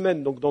cette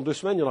semaine, donc dans 2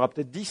 semaines, il y en aura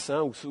peut-être 10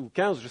 ou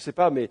 15, je ne sais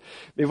pas, mais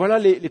voilà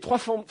les 3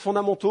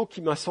 fondamentaux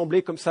qui m'ont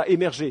semblé comme ça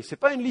émerger. Ce n'est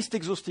pas une liste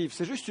exhaustive,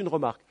 c'est juste une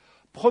remarque.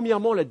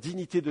 Premièrement, la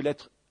dignité de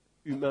l'être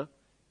humain,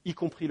 y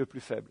compris le plus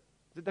faible.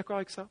 Vous êtes d'accord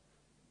avec ça?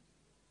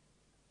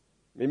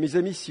 Mais mes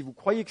amis, si vous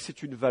croyez que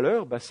c'est une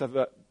valeur,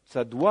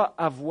 ça doit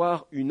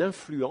avoir une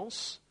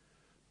influence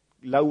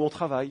là où on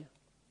travaille.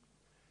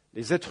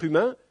 Les êtres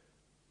humains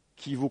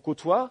qui vous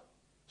côtoient,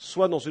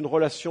 soit dans une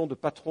relation de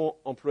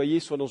patron-employé,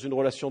 soit dans une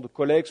relation de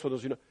collègue,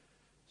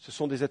 ce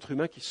sont des êtres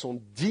humains qui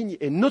sont dignes,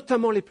 et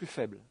notamment les plus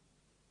faibles,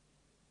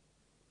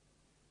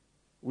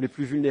 ou les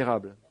plus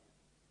vulnérables.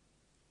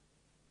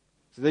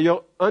 C'est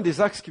d'ailleurs un des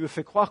axes qui me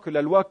fait croire que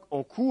la loi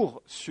en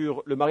cours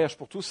sur le mariage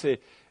pour tous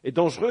est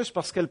dangereuse,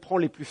 parce qu'elle prend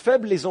les plus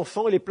faibles, les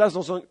enfants, et les place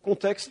dans un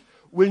contexte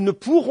où ils ne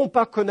pourront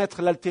pas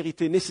connaître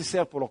l'altérité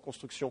nécessaire pour leur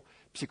construction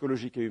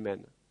psychologique et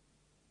humaine.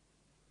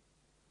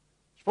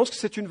 Je pense que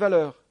c'est une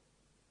valeur.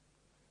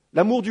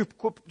 L'amour du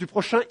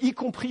prochain, y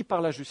compris par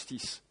la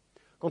justice.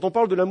 Quand on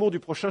parle de l'amour du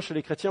prochain chez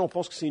les chrétiens, on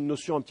pense que c'est une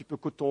notion un petit peu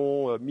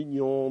coton,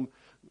 mignon,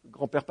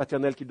 grand-père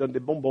paternel qui donne des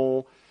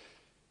bonbons.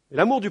 Et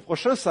l'amour du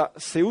prochain,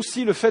 c'est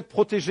aussi le fait de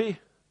protéger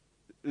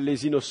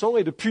les innocents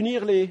et de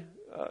punir les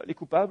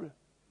coupables.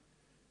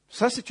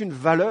 Ça, c'est une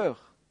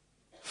valeur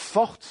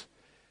forte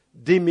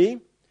d'aimer,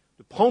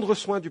 de prendre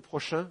soin du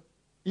prochain,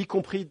 y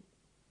compris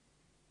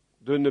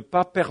de ne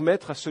pas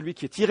permettre à celui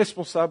qui est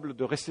irresponsable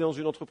de rester dans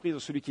une entreprise, à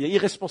celui qui est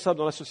irresponsable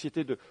dans la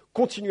société, de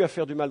continuer à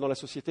faire du mal dans la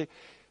société,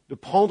 de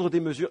prendre des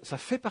mesures. Ça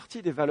fait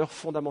partie des valeurs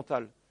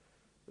fondamentales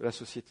de la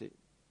société.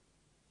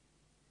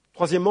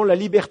 Troisièmement, la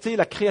liberté,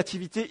 la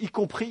créativité, y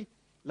compris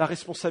la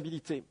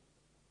responsabilité.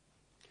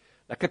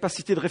 La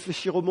capacité de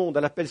réfléchir au monde,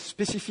 à l'appel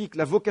spécifique,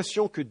 la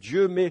vocation que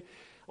Dieu met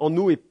en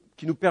nous et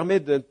qui nous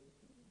permet de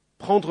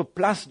prendre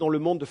place dans le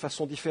monde de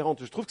façon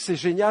différente. Je trouve que c'est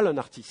génial, un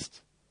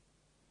artiste.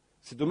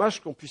 C'est dommage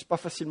qu'on ne puisse pas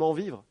facilement en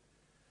vivre.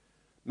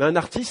 Mais un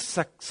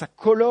artiste, ça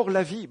colore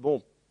la vie.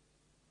 Bon,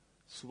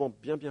 souvent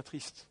bien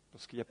triste,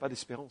 parce qu'il n'y a pas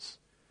d'espérance.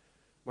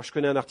 Moi, je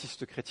connais un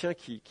artiste chrétien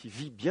qui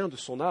vit bien de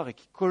son art et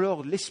qui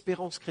colore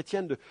l'espérance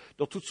chrétienne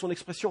dans toute son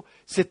expression.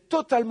 C'est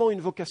totalement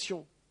une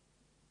vocation.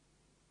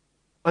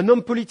 Un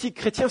homme politique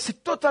chrétien,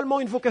 c'est totalement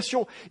une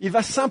vocation. Il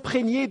va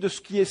s'imprégner de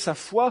ce qui est sa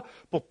foi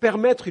pour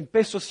permettre une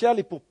paix sociale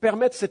et pour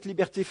permettre cette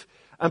liberté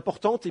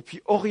importante et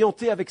puis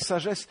orienter avec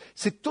sagesse.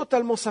 C'est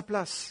totalement sa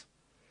place.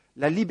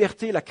 La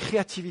liberté, la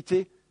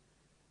créativité,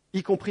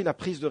 y compris la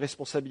prise de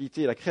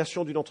responsabilité, la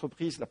création d'une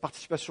entreprise, la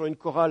participation à une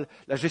chorale,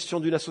 la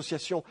gestion d'une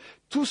association,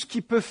 tout ce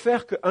qui peut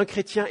faire qu'un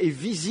chrétien est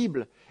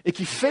visible et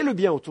qui fait le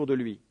bien autour de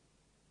lui.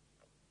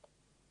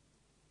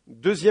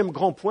 Deuxième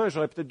grand point,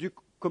 j'aurais peut-être dû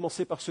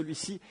commencer par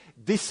celui-ci,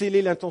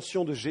 déceler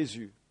l'intention de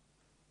Jésus.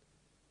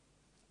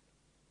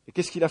 Et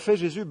qu'est-ce qu'il a fait,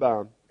 Jésus ?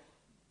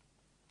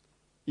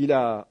 Il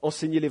a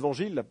enseigné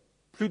l'Évangile.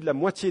 Plus de la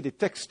moitié des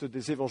textes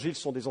des Évangiles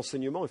sont des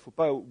enseignements, il ne faut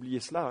pas oublier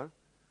cela.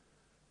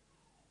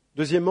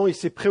 Deuxièmement, il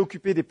s'est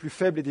préoccupé des plus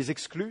faibles et des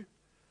exclus.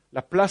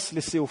 La place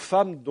laissée aux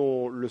femmes,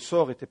 dont le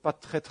sort n'était pas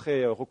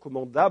très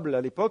recommandable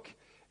à l'époque,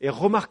 est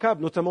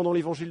remarquable, notamment dans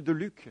l'Évangile de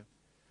Luc.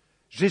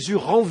 Jésus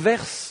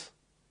renverse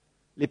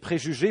les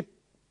préjugés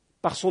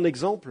par son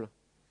exemple.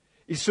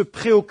 Il se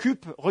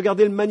préoccupe,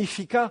 regardez le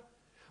Magnificat,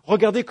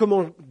 regardez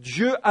comment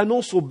Dieu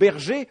annonce aux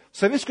bergers. Vous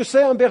savez ce que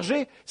c'est un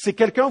berger ? C'est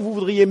quelqu'un, vous ne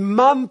voudriez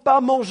même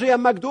pas manger à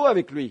McDo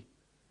avec lui.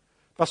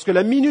 Parce que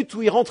la minute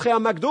où il rentrait à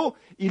McDo,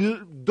 il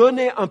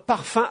donnait un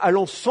parfum à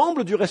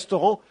l'ensemble du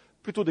restaurant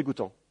plutôt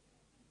dégoûtant.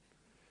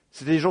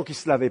 C'était des gens qui ne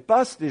se lavaient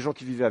pas, c'était des gens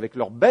qui vivaient avec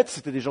leurs bêtes,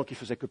 c'était des gens qui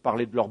faisaient que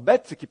parler de leurs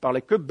bêtes et qui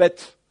parlaient que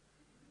bêtes.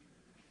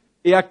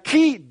 Et à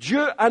qui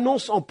Dieu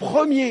annonce en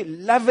premier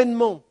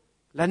l'avènement,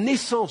 la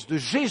naissance de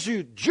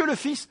Jésus, Dieu le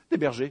Fils, des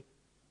bergers.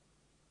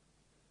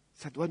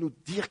 Ça doit nous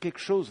dire quelque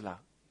chose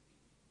là.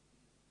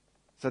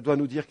 Ça doit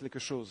nous dire quelque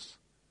chose.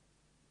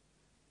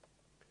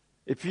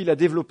 Et puis il a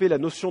développé la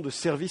notion de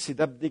service et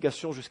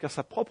d'abnégation jusqu'à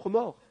sa propre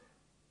mort.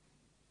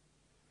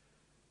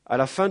 À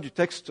la fin du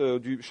texte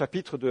du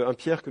chapitre de 1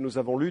 Pierre que nous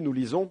avons lu, nous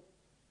lisons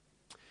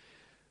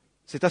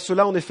 « C'est à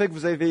cela en effet que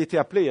vous avez été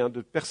appelés,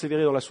 de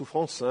persévérer dans la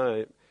souffrance,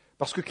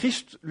 parce que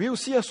Christ lui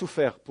aussi a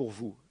souffert pour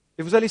vous.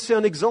 Et vous a laissé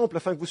un exemple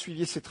afin que vous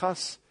suiviez ses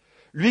traces.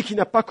 Lui qui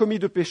n'a pas commis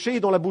de péché et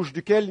dans la bouche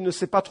duquel il ne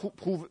s'est pas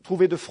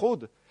trouvé de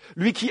fraude.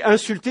 Lui qui,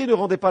 insulté, ne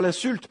rendait pas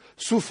l'insulte,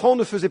 souffrant,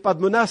 ne faisait pas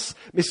de menaces,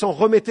 mais s'en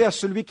remettait à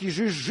celui qui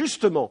juge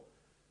justement.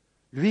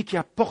 Lui qui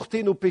a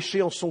porté nos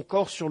péchés en son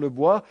corps sur le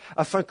bois,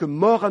 afin que,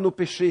 morts à nos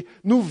péchés,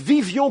 nous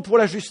vivions pour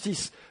la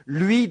justice.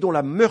 Lui dont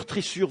la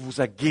meurtrissure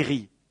vous a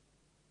guéris. »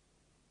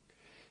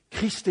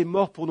 Christ est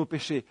mort pour nos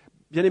péchés.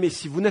 Bien-aimés,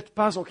 si vous n'êtes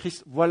pas en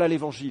Christ, voilà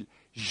l'Évangile.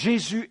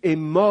 Jésus est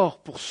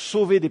mort pour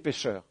sauver des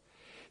pécheurs.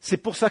 C'est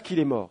pour ça qu'il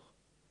est mort.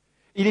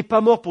 Il n'est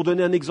pas mort pour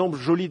donner un exemple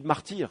joli de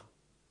martyr.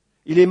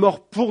 Il est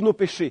mort pour nos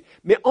péchés.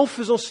 Mais en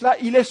faisant cela,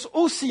 il laisse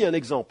aussi un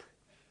exemple.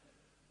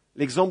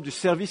 L'exemple du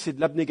service et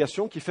de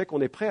l'abnégation qui fait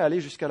qu'on est prêt à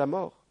aller jusqu'à la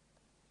mort.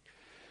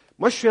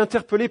 Moi, je suis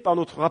interpellé par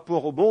notre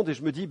rapport au monde et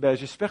je me dis,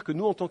 j'espère que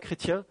nous, en tant que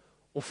chrétiens,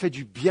 on fait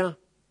du bien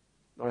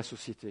dans la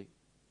société.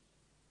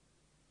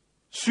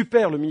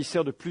 Super le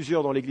ministère de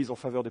plusieurs dans l'Église en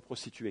faveur des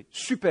prostituées.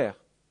 Super.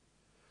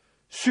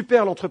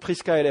 Super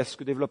l'entreprise KLS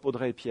que développent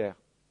Audrey et Pierre.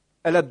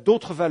 Elle a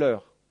d'autres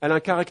valeurs. Elle a un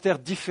caractère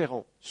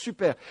différent.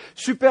 Super.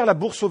 Super la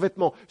bourse aux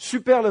vêtements.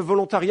 Super le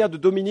volontariat de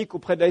Dominique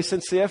auprès de la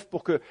SNCF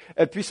pour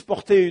qu'elle puisse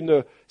porter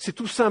une... C'est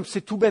tout simple,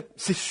 c'est tout bête.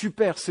 C'est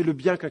super, c'est le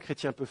bien qu'un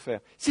chrétien peut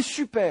faire. C'est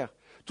super.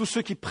 Tous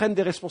ceux qui prennent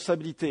des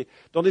responsabilités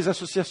dans des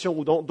associations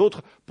ou dans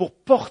d'autres pour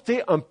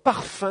porter un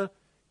parfum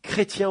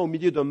chrétien au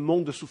milieu d'un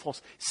monde de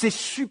souffrance. C'est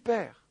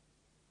super.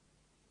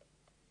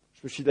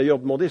 Je me suis d'ailleurs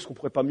demandé, est-ce qu'on ne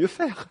pourrait pas mieux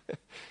faire ?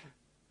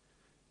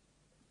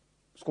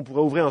 Est-ce qu'on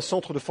pourrait ouvrir un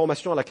centre de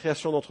formation à la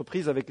création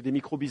d'entreprises avec des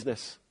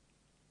micro-business ?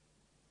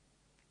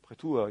 Après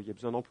tout, il y a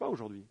besoin d'emplois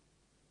aujourd'hui.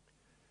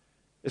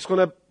 Est-ce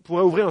qu'on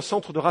pourrait ouvrir un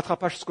centre de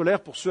rattrapage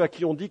scolaire pour ceux à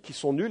qui on dit qu'ils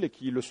sont nuls et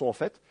qui le sont en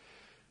fait,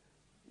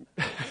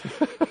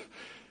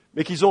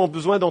 mais qu'ils ont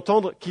besoin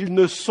d'entendre qu'ils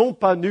ne sont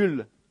pas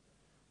nuls,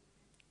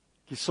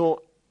 qu'ils sont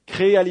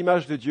créés à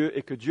l'image de Dieu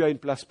et que Dieu a une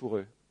place pour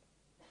eux,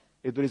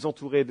 et de les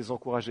entourer et de les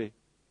encourager.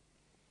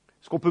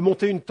 Est-ce qu'on peut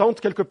monter une tente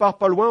quelque part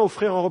pas loin,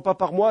 offrir un repas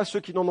par mois à ceux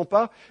qui n'en ont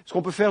pas? Est-ce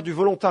qu'on peut faire du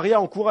volontariat,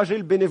 encourager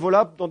le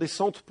bénévolat dans des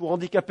centres pour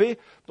handicapés,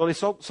 dans des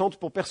centres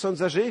pour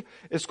personnes âgées?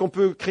 Est-ce qu'on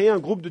peut créer un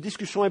groupe de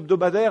discussion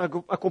hebdomadaire,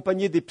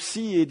 accompagner des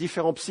psys et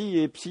différents psys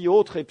et psy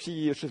autres et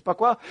psy je sais pas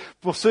quoi,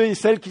 pour ceux et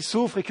celles qui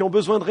souffrent et qui ont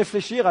besoin de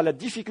réfléchir à la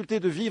difficulté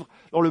de vivre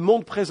dans le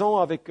monde présent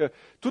avec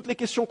toutes les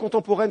questions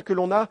contemporaines que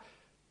l'on a?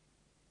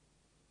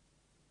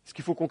 Est-ce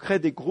qu'il faut qu'on crée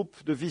des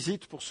groupes de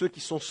visite pour ceux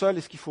qui sont seuls?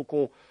 Est-ce qu'il faut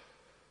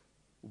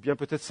ou bien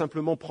peut-être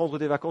simplement prendre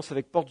des vacances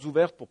avec portes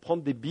ouvertes pour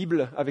prendre des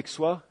Bibles avec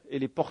soi et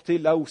les porter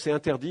là où c'est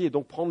interdit et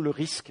donc prendre le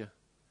risque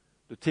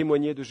de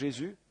témoigner de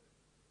Jésus?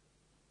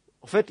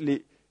 En fait,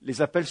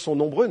 les appels sont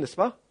nombreux, n'est-ce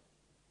pas?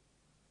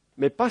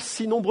 Mais pas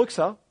si nombreux que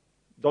ça,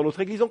 dans notre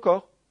Église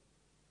encore.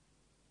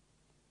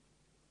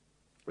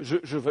 Je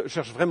ne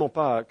cherche vraiment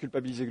pas à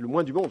culpabiliser le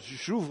moins du monde,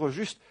 j'ouvre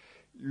juste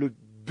le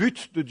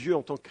but de Dieu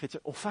en tant que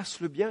chrétien. On fasse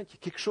le bien, qu'il y ait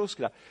quelque chose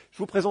là. Je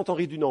vous présente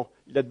Henri Dunant,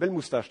 il a de belles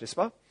moustaches, n'est-ce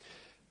pas?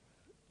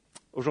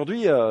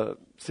 Aujourd'hui,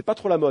 c'est pas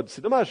trop la mode.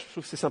 C'est dommage, je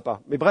trouve que c'est sympa.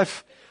 Mais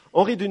bref,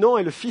 Henri Dunant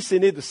est le fils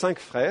aîné de 5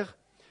 frères.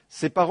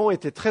 Ses parents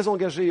étaient très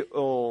engagés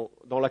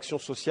dans l'action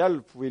sociale.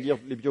 Vous pouvez lire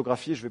les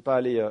biographies, je ne vais pas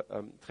aller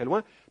très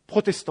loin.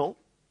 Protestants.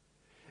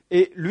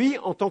 Et lui,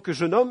 en tant que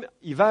jeune homme,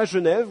 il va à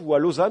Genève ou à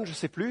Lausanne, je ne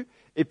sais plus.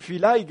 Et puis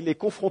là, il est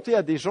confronté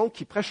à des gens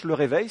qui prêchent le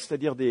réveil,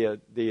 c'est-à-dire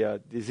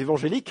des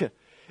évangéliques.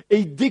 Et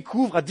il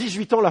découvre à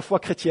 18 ans la foi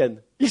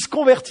chrétienne. Il se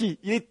convertit.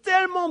 Il est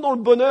tellement dans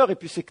le bonheur et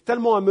puis c'est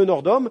tellement un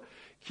meneur d'hommes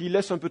qu'il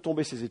laisse un peu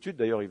tomber ses études,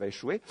 d'ailleurs il va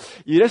échouer,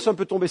 il laisse un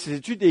peu tomber ses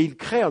études et il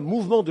crée un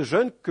mouvement de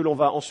jeunes que l'on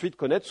va ensuite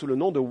connaître sous le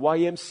nom de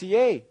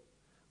YMCA.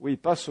 Oui,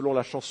 pas selon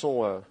la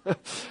chanson,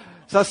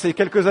 ça c'est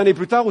quelques années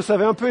plus tard où ça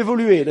avait un peu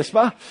évolué, n'est-ce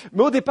pas?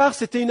 Mais au départ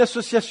c'était une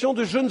association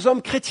de jeunes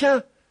hommes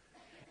chrétiens.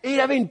 Et il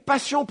avait une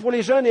passion pour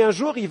les jeunes et un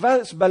jour il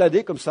va se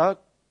balader comme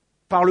ça,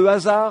 par le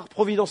hasard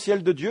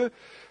providentiel de Dieu.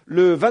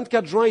 Le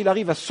 24 juin il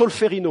arrive à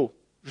Solferino.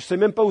 Je ne sais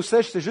même pas où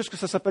c'est, je sais juste que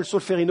ça s'appelle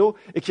Solferino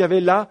et qu'il y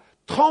avait là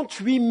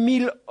 38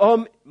 000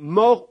 hommes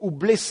morts ou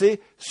blessés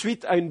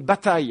suite à une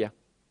bataille.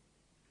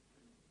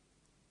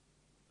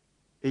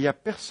 Et il n'y a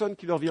personne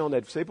qui leur vient en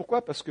aide. Vous savez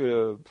pourquoi? Parce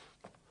que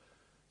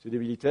c'est des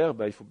militaires,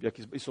 il faut bien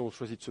qu'ils ont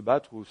choisi de se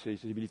battre, ou c'est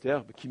des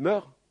militaires qui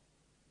meurent.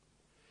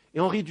 Et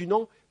Henri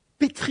Dunant,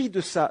 pétri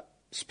de sa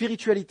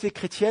spiritualité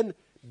chrétienne,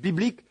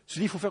 biblique, se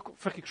dit il faut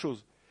faire quelque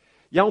chose.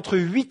 Il y a entre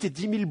 8 et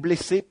 10 000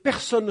 blessés,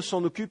 personne ne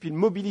s'en occupe, il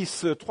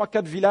mobilise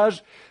 3-4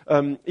 villages,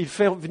 il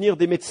fait venir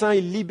des médecins,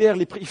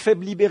 il fait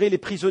libérer les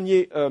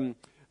prisonniers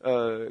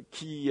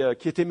qui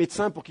étaient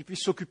médecins pour qu'ils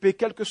puissent s'occuper,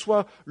 quelle que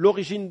soit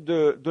l'origine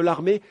de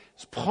l'armée,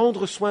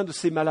 prendre soin de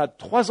ces malades.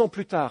 3 ans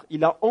plus tard,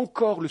 il a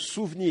encore le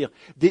souvenir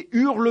des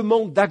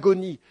hurlements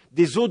d'agonie,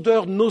 des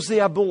odeurs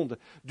nauséabondes,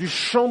 du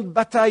champ de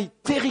bataille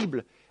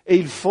terrible. Et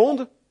il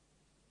fonde...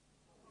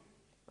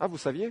 Ah, vous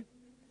saviez ?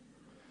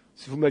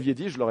 Si vous m'aviez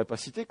dit, je ne l'aurais pas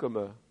cité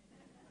comme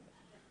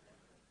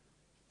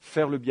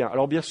faire le bien.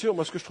 Alors bien sûr,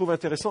 moi ce que je trouve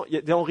intéressant,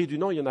 des Henri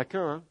Dunant, il n'y en a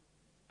qu'un. Hein.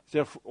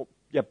 C'est-à-dire,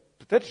 il y a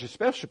peut-être,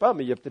 j'espère, je ne sais pas,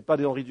 mais il n'y a peut-être pas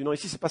des Henri Dunant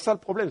ici. Ce n'est pas ça le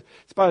problème. Ce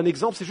n'est pas un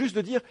exemple, c'est juste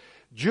de dire,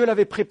 Dieu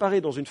l'avait préparé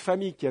dans une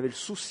famille qui avait le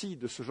souci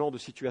de ce genre de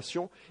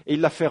situation, et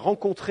il l'a fait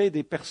rencontrer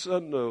des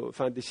personnes,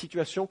 des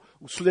situations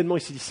où soudainement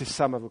il s'est dit, c'est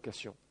ça ma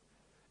vocation.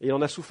 Et il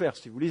en a souffert.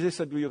 Si vous lisez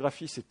sa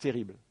biographie, c'est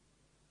terrible.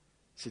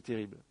 C'est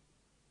terrible.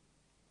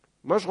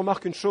 Moi je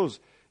remarque une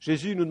chose.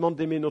 Jésus nous demande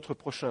d'aimer notre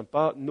prochain,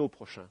 pas nos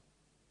prochains.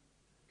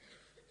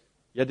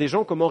 Il y a des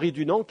gens comme Henri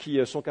Dunant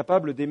qui sont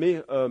capables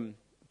d'aimer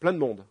plein de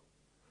monde.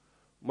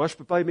 Moi, je ne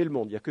peux pas aimer le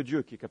monde. Il n'y a que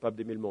Dieu qui est capable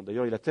d'aimer le monde.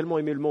 D'ailleurs, il a tellement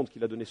aimé le monde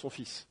qu'il a donné son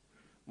Fils.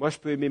 Moi, je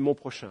peux aimer mon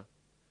prochain.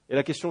 Et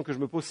la question que je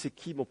me pose, c'est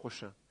qui mon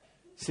prochain?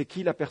 C'est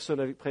qui la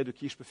personne près de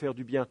qui je peux faire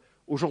du bien?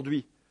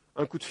 Aujourd'hui,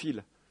 un coup de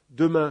fil.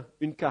 Demain,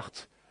 une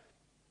carte.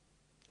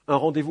 Un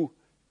rendez-vous.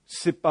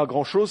 Ce n'est pas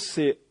grand-chose,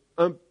 c'est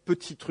un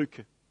petit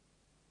truc.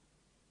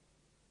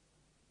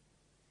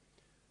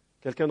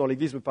 Quelqu'un dans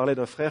l'église me parlait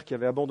d'un frère qui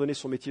avait abandonné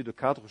son métier de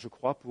cadre, je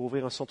crois, pour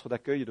ouvrir un centre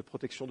d'accueil et de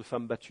protection de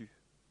femmes battues.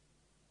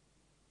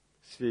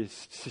 C'est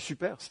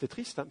super, c'était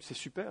triste, hein, c'est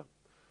super.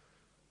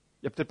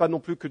 Il n'y a peut-être pas non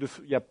plus que je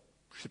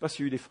ne sais pas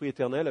s'il y a eu des fruits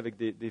éternels avec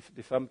des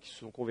femmes qui se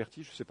sont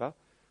converties, je ne sais pas.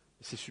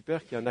 Mais c'est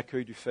super qu'il y ait un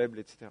accueil du faible,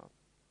 etc.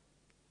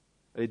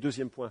 Allez,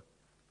 deuxième point.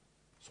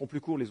 Ce seront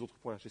plus courts les autres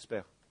points,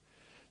 j'espère.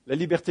 La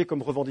liberté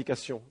comme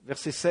revendication.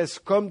 Verset 16,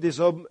 comme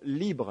des hommes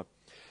libres.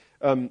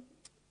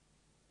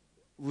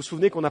 Vous vous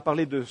souvenez qu'on a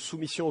parlé de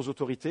soumission aux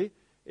autorités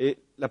et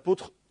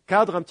l'apôtre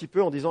cadre un petit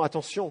peu en disant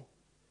attention,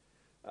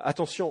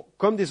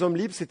 comme des hommes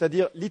libres,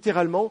 c'est-à-dire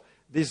littéralement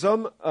des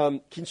hommes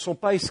qui ne sont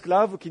pas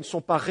esclaves, qui ne sont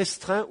pas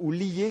restreints ou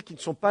liés, qui ne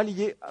sont pas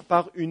liés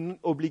par une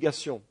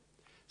obligation.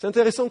 C'est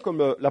intéressant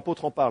comme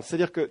l'apôtre en parle,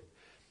 c'est-à-dire que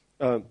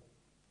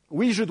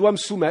oui, je dois me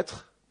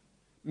soumettre,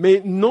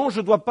 mais non, je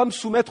ne dois pas me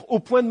soumettre au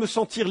point de me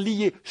sentir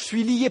lié. Je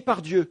suis lié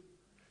par Dieu,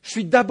 je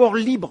suis d'abord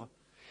libre.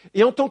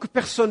 Et en tant que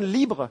personne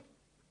libre,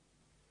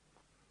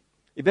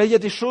 eh bien, il y a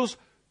des choses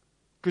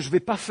que je ne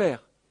vais pas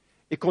faire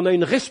et qu'on a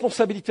une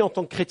responsabilité en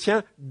tant que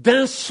chrétien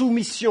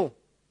d'insoumission.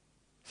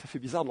 Ça fait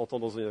bizarre de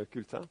l'entendre dans un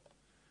culte. Hein.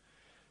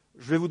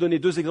 Je vais vous donner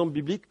 2 exemples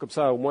bibliques, comme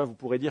ça au moins vous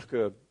pourrez dire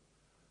que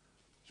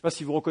sais pas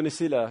si vous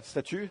reconnaissez la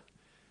statue,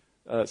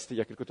 c'était il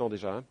y a quelque temps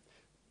déjà, hein.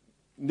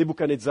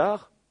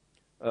 Nebuchadnezzar,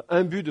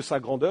 imbu de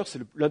sa grandeur, c'est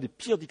l'un des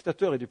pires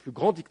dictateurs et des plus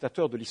grands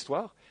dictateurs de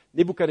l'histoire.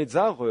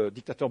 Nebuchadnezzar,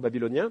 dictateur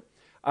babylonien,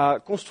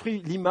 a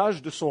construit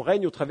l'image de son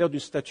règne au travers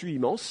d'une statue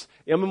immense,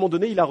 et à un moment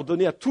donné, il a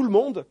ordonné à tout le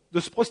monde de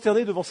se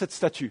prosterner devant cette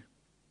statue.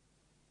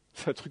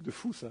 C'est un truc de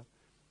fou, ça.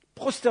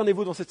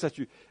 Prosternez-vous devant cette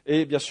statue.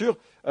 Et bien sûr,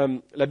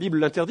 la Bible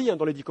l'interdit, hein,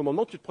 dans les 10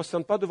 commandements, tu ne te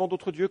prosternes pas devant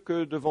d'autres dieux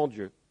que devant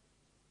Dieu.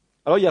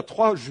 Alors il y a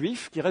 3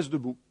 juifs qui restent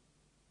debout.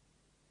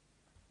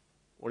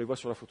 On les voit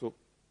sur la photo.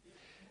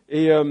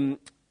 Et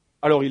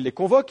alors il les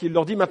convoque, il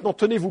leur dit maintenant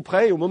tenez-vous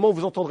prêts, et au moment où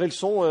vous entendrez le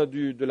son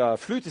de la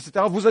flûte,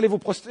 etc., vous allez vous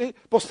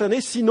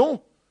prosterner,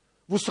 sinon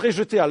vous serez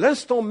jetés à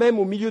l'instant même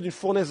au milieu d'une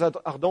fournaise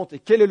ardente, et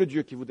quel est le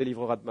Dieu qui vous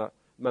délivrera de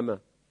ma main?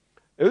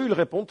 Et eux, ils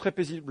répondent très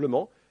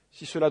paisiblement,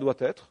 si cela doit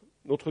être,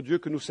 notre Dieu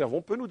que nous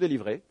servons peut nous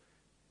délivrer.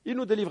 Il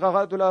nous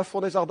délivrera de la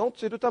fournaise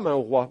ardente et de ta main, ô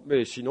roi.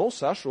 Mais sinon,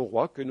 sache, ô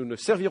roi, que nous ne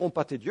servirons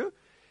pas tes dieux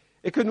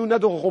et que nous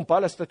n'adorerons pas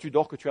la statue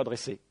d'or que tu as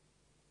dressée.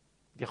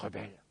 Des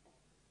rebelles.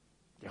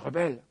 Des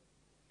rebelles.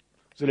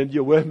 Vous allez me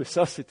dire, ouais, mais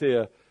ça, c'était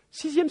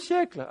 6e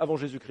siècle avant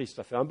Jésus-Christ.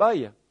 Ça fait un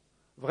bail.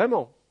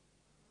 Vraiment.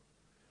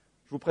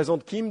 Je vous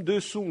présente Kim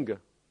De-sung,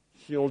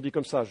 si on le dit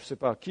comme ça, je ne sais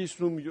pas.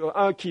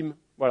 Kim,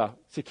 voilà,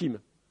 c'est Kim.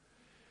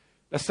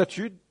 La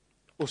statue,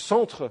 au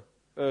centre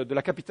de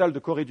la capitale de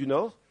Corée du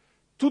Nord,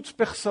 toute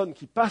personne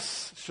qui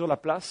passe sur la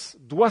place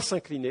doit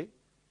s'incliner,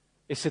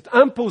 et c'est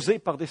imposé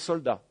par des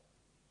soldats.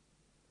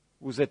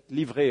 Vous êtes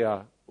livré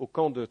au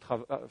camp de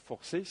travail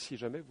forcé si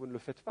jamais vous ne le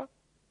faites pas.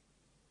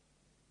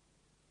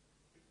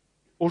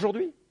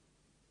 Aujourd'hui,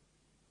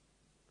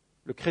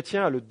 le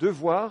chrétien a le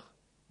devoir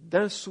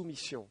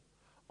d'insoumission.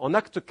 En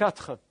acte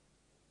 4,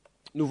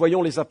 nous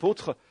voyons les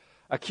apôtres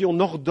à qui on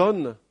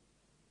ordonne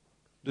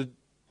de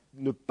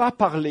ne pas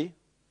parler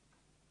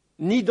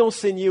ni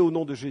d'enseigner au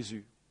nom de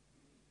Jésus.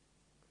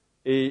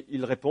 Et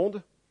ils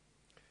répondent,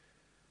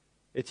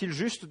 est-il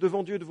juste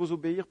devant Dieu de vous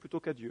obéir plutôt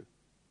qu'à Dieu?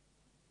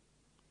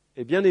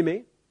 Et bien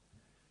aimé,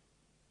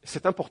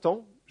 c'est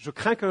important, je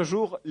crains qu'un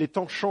jour les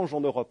temps changent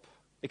en Europe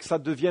et que ça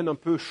devienne un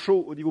peu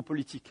chaud au niveau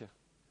politique.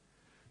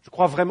 Je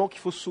crois vraiment qu'il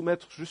faut se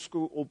soumettre jusqu'à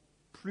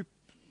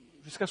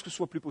ce que ce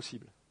soit plus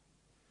possible.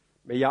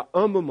 Mais il y a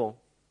un moment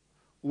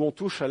où on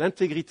touche à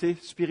l'intégrité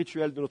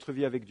spirituelle de notre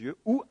vie avec Dieu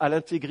ou à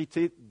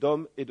l'intégrité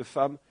d'hommes et de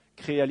femmes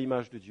créés à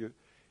l'image de Dieu.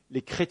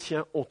 Les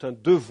chrétiens ont un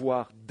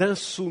devoir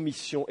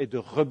d'insoumission et de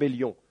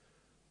rébellion.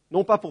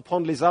 Non pas pour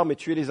prendre les armes et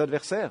tuer les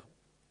adversaires,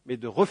 mais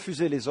de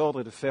refuser les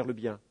ordres et de faire le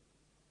bien.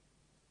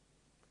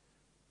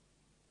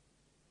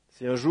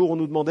 Si un jour on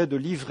nous demandait de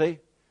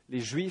livrer les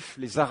Juifs,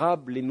 les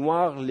Arabes, les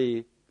Noirs,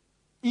 les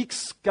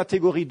X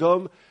catégories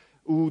d'hommes,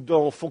 ou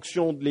en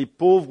fonction des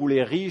pauvres ou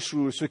les riches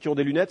ou ceux qui ont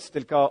des lunettes, c'était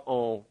le cas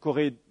en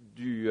Corée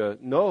du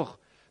Nord,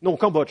 non,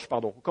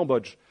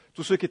 Cambodge.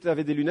 Tous ceux qui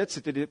avaient des lunettes,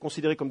 c'était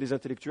considérés comme des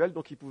intellectuels,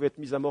 donc ils pouvaient être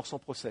mis à mort sans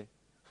procès.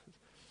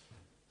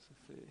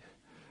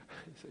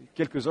 C'est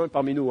quelques-uns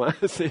parmi nous. Hein.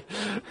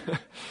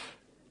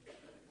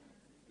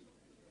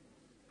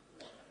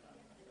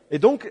 Et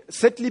donc,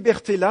 cette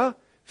liberté-là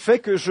fait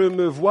que je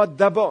me vois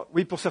d'abord...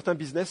 Oui, pour certains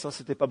business, hein,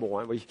 c'était pas bon.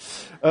 Hein, oui.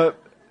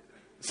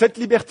 Cette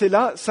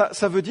liberté-là,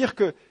 ça veut dire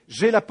que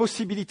j'ai la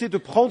possibilité de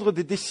prendre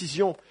des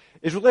décisions.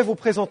 Et je voudrais vous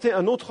présenter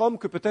un autre homme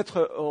que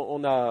peut-être dont on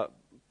n'a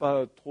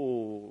pas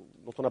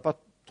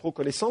trop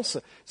connaissance,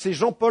 c'est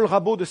Jean-Paul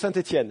Rabault de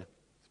Saint-Étienne.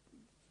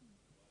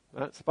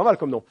 Hein, c'est pas mal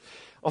comme nom.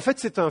 En fait,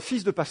 c'est un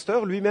fils de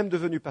pasteur, lui-même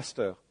devenu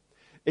pasteur.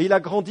 Et il a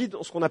grandi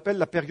dans ce qu'on appelle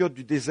la période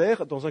du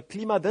désert, dans un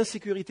climat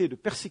d'insécurité et de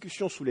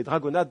persécution sous les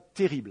dragonnades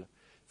terribles.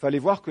 Il fallait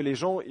voir que les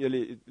gens,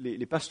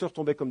 les pasteurs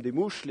tombaient comme des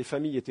mouches, les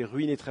familles étaient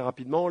ruinées très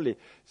rapidement,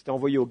 c'était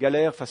envoyé aux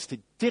galères, enfin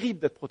c'était terrible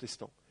d'être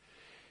protestant.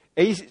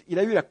 Et il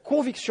a eu la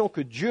conviction que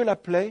Dieu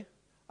l'appelait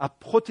à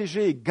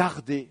protéger et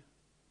garder,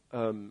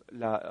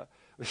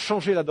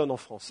 changer la donne en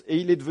France. Et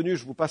il est devenu,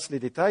 je vous passe les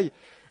détails,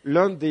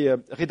 l'un des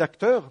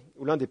rédacteurs,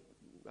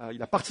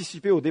 il a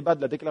participé au débat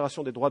de la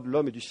Déclaration des droits de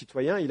l'homme et du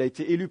citoyen, il a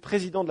été élu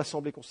président de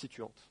l'Assemblée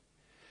constituante.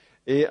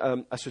 Et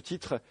à ce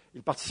titre,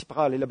 il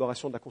participera à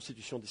l'élaboration de la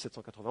Constitution de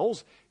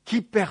 1791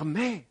 qui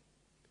permet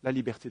la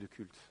liberté de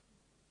culte.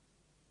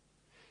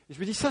 Et je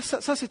me dis, ça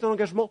c'est un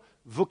engagement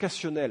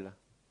vocationnel.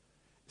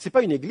 Ce n'est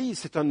pas une église,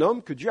 c'est un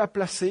homme que Dieu a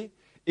placé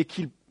et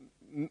qui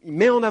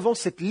met en avant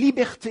cette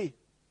liberté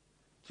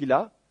qu'il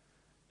a.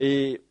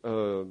 Et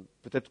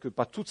peut-être que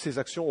pas toutes ses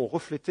actions ont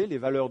reflété les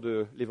valeurs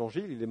de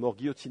l'Évangile, il est mort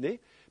guillotiné,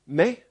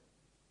 mais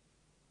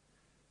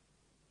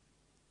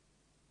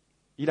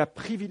il a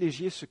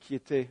privilégié ce qui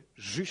était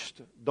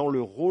juste dans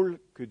le rôle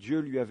que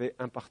Dieu lui avait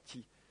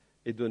imparti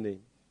et donné.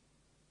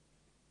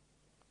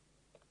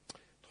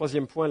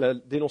 Troisième point, la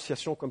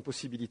dénonciation comme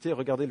possibilité.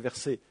 Regardez le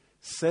verset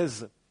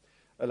 16,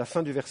 à la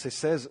fin du verset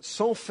 16. «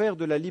 Sans faire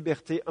de la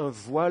liberté un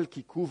voile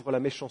qui couvre la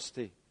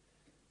méchanceté,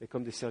 mais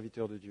comme des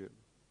serviteurs de Dieu. »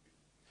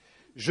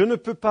 Je ne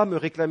peux pas me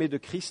réclamer de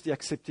Christ et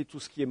accepter tout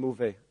ce qui est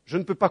mauvais. Je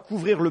ne peux pas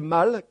couvrir le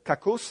mal,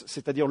 kakos,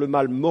 c'est-à-dire le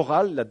mal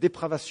moral, la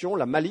dépravation,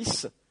 la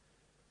malice,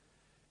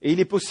 Et il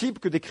est possible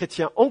que des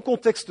chrétiens, en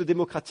contexte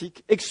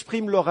démocratique,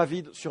 expriment leur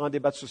avis sur un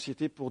débat de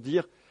société pour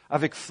dire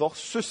avec force,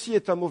 ceci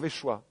est un mauvais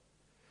choix.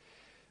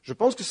 Je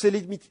pense que c'est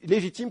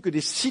légitime que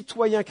des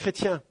citoyens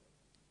chrétiens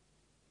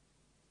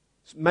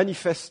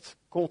manifestent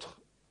contre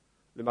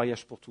le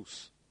mariage pour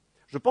tous.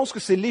 Je pense que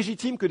c'est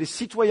légitime que des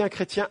citoyens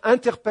chrétiens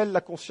interpellent la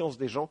conscience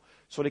des gens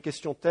sur les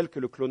questions telles que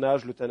le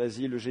clonage,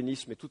 l'euthanasie,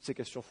 l'eugénisme et toutes ces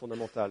questions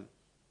fondamentales.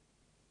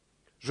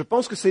 Je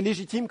pense que c'est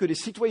légitime que des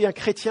citoyens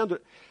chrétiens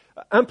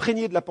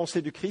imprégnés de la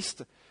pensée du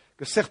Christ,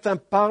 que certains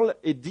parlent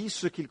et disent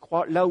ce qu'ils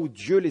croient là où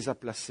Dieu les a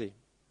placés.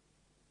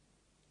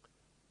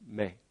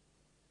 Mais,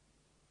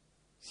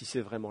 si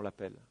c'est vraiment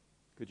l'appel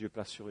que Dieu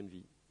place sur une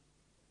vie,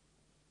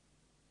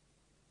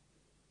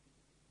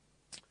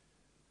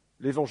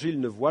 l'Évangile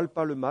ne voile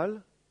pas le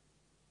mal,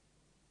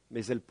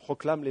 mais elle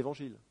proclame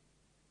l'Évangile.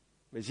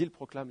 Mais il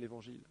proclame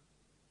l'Évangile.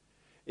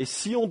 Et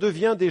si on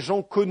devient des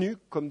gens connus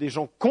comme des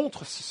gens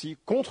contre ceci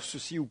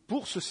ou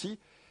pour ceci,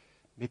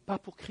 mais pas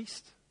pour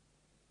Christ,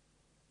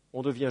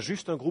 on devient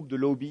juste un groupe de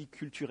lobby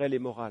culturel et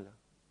moral.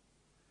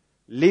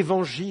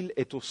 L'Évangile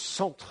est au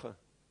centre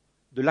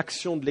de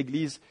l'action de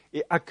l'Église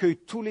et accueille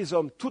tous les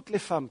hommes, toutes les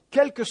femmes,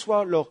 quelle que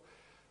soit leur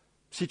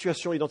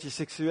situation identité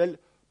sexuelle,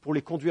 pour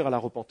les conduire à la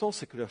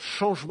repentance et que le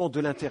changement de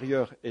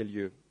l'intérieur ait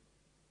lieu.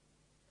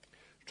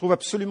 Je trouve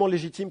absolument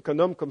légitime qu'un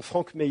homme comme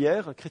Frank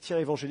Meyer, un chrétien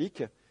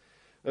évangélique,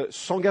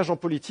 s'engage en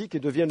politique et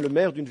devienne le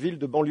maire d'une ville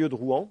de banlieue de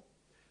Rouen,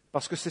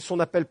 parce que c'est son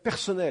appel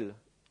personnel.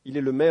 Il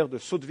est le maire de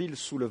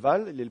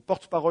Sotteville-sous-le-Val, il est le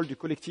porte-parole du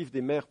collectif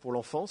des maires pour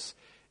l'enfance,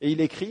 et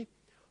il écrit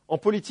 « En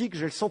politique,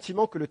 j'ai le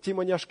sentiment que le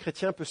témoignage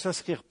chrétien peut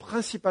s'inscrire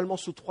principalement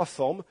sous 3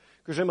 formes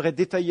que j'aimerais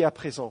détailler à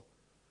présent.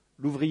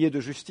 L'ouvrier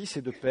de justice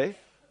et de paix,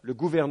 le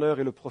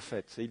gouverneur et le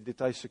prophète. » Et il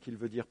détaille ce qu'il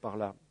veut dire par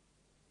là.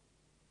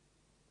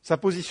 Sa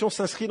position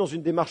s'inscrit dans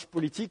une démarche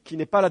politique qui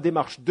n'est pas la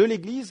démarche de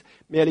l'Église,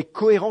 mais elle est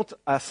cohérente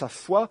à sa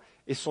foi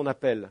et son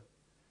appel.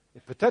 Et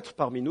peut-être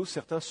parmi nous,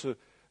 certains se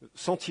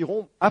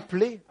sentiront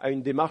appelés à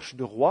une démarche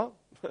de roi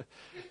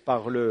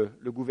par le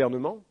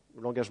gouvernement,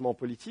 l'engagement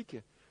politique,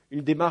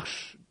 une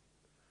démarche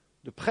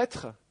de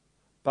prêtre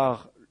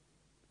par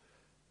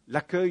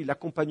l'accueil,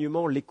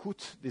 l'accompagnement,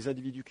 l'écoute des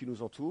individus qui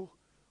nous entourent,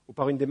 ou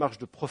par une démarche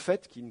de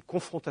prophète qui est une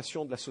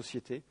confrontation de la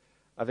société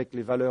avec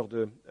les valeurs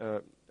de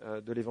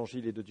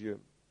l'Évangile et de Dieu.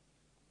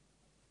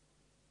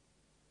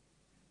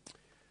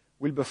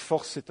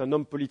 Wilberforce est un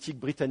homme politique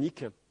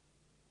britannique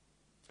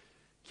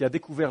qui a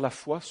découvert la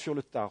foi sur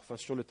le tard. Enfin,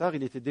 sur le tard,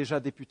 il était déjà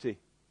député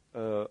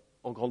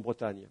en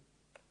Grande-Bretagne.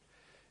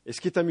 Et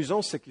ce qui est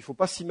amusant, c'est qu'il ne faut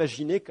pas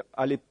s'imaginer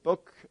qu'à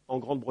l'époque, en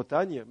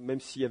Grande-Bretagne, même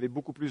s'il y avait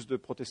beaucoup plus de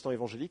protestants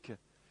évangéliques,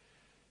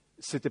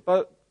 ce n'était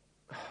pas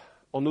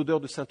en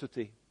odeur de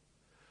sainteté.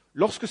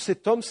 Lorsque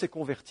cet homme s'est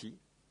converti,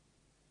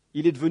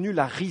 il est devenu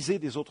la risée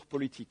des autres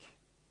politiques.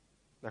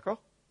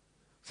 D'accord ?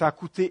 Ça a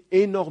coûté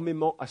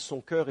énormément à son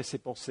cœur et ses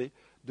pensées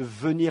de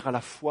venir à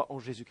la foi en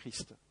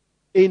Jésus-Christ.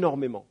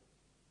 Énormément.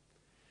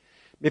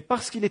 Mais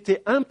parce qu'il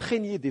était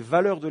imprégné des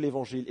valeurs de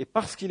l'Évangile et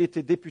parce qu'il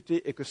était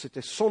député et que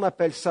c'était son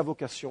appel, sa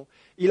vocation,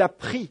 il a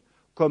pris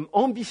comme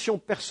ambition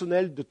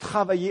personnelle de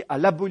travailler à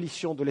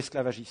l'abolition de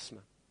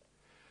l'esclavagisme.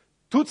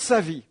 Toute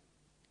sa vie,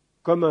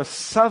 comme un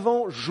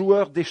savant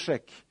joueur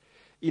d'échecs,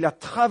 il a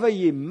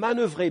travaillé,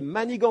 manœuvré,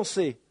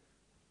 manigancé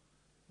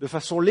de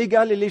façon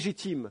légale et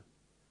légitime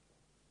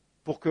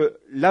pour que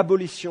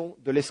l'abolition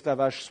de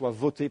l'esclavage soit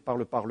votée par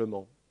le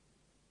Parlement.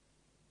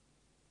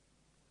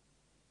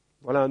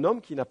 Voilà un homme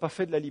qui n'a pas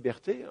fait de la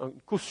liberté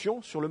une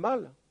caution sur le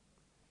mal.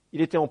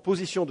 Il était en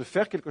position de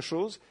faire quelque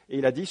chose et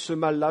il a dit « ce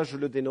mal-là, je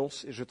le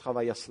dénonce et je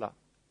travaille à cela ».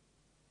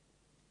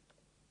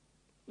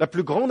 La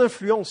plus grande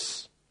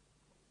influence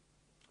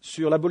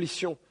sur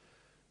l'abolition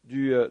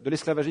de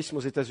l'esclavagisme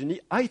aux États-Unis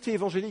a été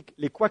évangélique.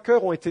 Les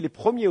Quakers ont été les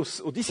premiers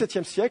au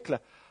XVIIe siècle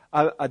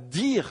à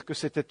dire que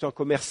c'était un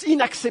commerce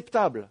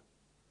inacceptable,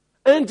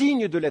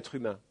 indigne de l'être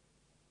humain.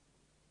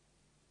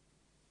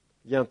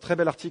 Il y a un très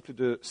bel article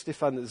de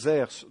Stéphane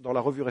Zers dans la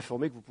Revue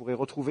Réformée que vous pourrez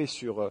retrouver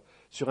sur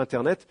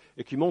Internet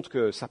et qui montre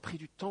que ça a pris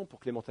du temps pour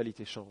que les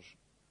mentalités changent.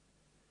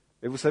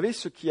 Mais vous savez,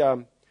 ce qui a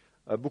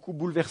beaucoup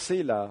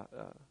bouleversé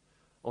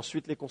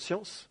ensuite les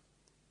consciences,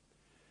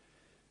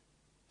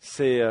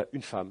 c'est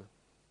une femme,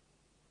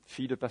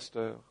 fille de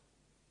pasteur,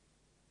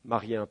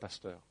 mariée à un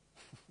pasteur.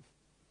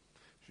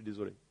 Je suis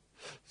désolé.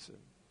 Vous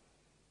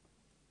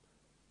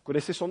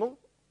connaissez son nom ?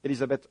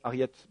 Elizabeth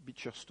Harriet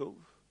Beecher Stowe,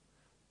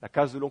 la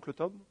case de l'oncle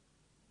Tom ?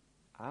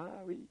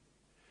 Ah oui.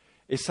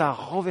 Et ça a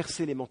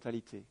renversé les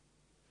mentalités.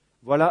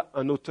 Voilà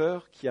un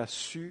auteur qui a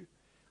su,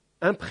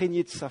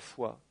 imprégné de sa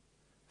foi,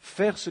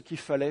 faire ce qu'il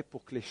fallait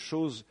pour que les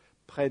choses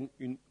prennent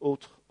une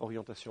autre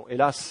orientation.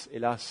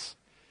 Hélas,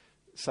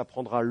 ça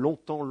prendra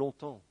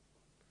longtemps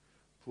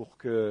pour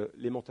que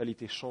les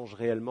mentalités changent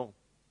réellement.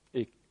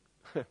 Et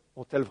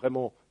ont-elles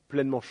vraiment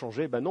pleinement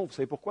changé ? Ben non, vous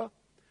savez pourquoi ?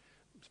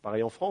 C'est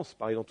pareil en France,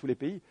 pareil dans tous les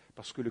pays,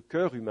 parce que le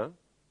cœur humain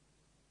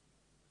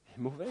est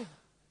mauvais,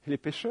 il est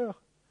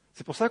pécheur.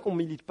 C'est pour ça qu'on ne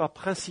milite pas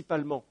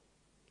principalement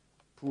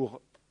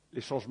pour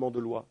les changements de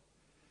loi.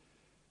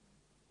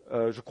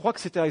 je crois que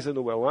c'était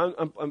Eisenhower, ou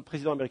un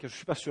président américain, je ne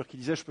suis pas sûr, qui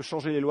disait « Je peux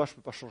changer les lois, je ne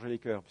peux pas changer les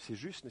cœurs ». C'est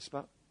juste, n'est-ce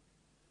pas?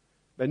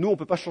 Nous, on ne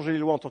peut pas changer les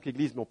lois en tant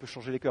qu'Église, mais on peut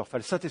changer les cœurs. Enfin,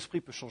 le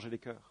Saint-Esprit peut changer les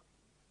cœurs.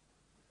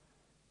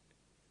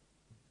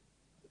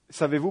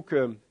 Savez-vous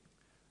que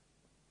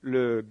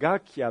le gars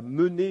qui a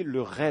mené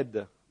le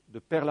raid de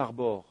Pearl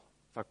Harbor,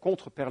 enfin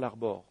contre Pearl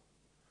Harbor,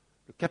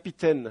 le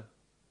capitaine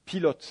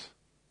pilote,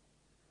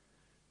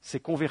 s'est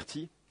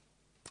converti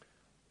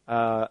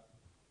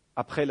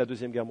après la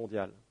Deuxième Guerre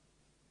mondiale.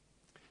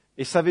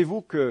 Et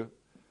savez-vous que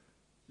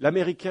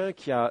l'Américain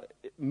qui a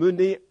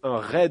mené un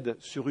raid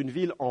sur une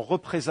ville en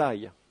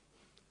représailles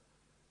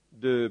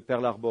de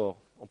Pearl Harbor,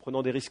 en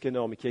prenant des risques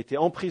énormes, et qui a été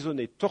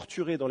emprisonné,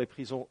 torturé dans les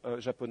prisons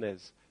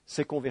japonaises,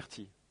 s'est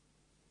converti.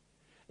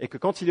 Et que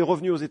quand il est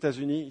revenu aux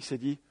États-Unis, il s'est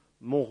dit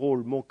 « Mon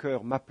rôle, mon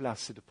cœur, ma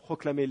place, c'est de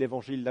proclamer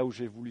l'Évangile là où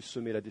j'ai voulu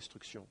semer la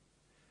destruction. »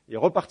 Il est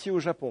reparti au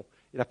Japon,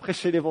 il a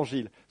prêché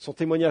l'Évangile. Son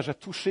témoignage a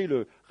touché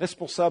le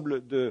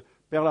responsable de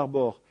Pearl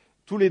Harbor.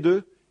 Tous les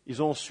deux,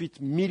 ils ont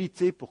ensuite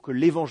milité pour que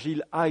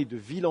l'Évangile aille de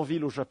ville en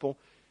ville au Japon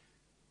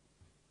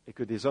et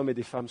que des hommes et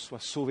des femmes soient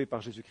sauvés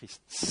par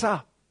Jésus-Christ.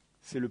 Ça,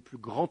 c'est le plus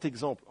grand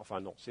exemple,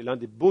 enfin non, c'est l'un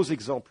des beaux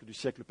exemples du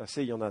siècle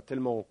passé, il y en a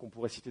tellement qu'on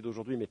pourrait citer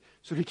d'aujourd'hui, mais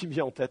celui qui me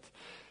vient en tête,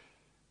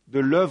 de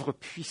l'œuvre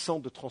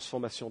puissante de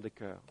transformation des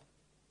cœurs.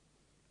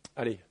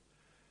 Allez,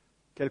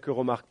 quelques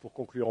remarques pour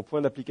conclure. En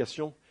point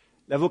d'application,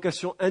 la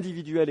vocation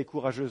individuelle et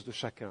courageuse de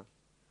chacun.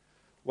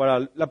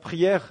 Voilà, la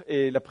prière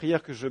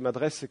que je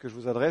m'adresse et que je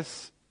vous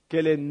adresse,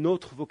 quelle est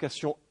notre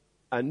vocation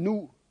à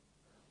nous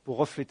pour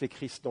refléter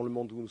Christ dans le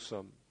monde où nous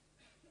sommes?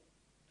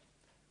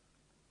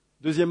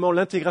 Deuxièmement,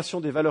 l'intégration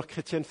des valeurs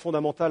chrétiennes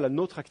fondamentales à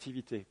notre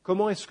activité.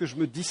 Comment est-ce que je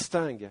me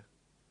distingue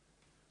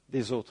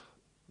des autres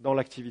dans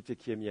l'activité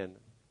qui est mienne?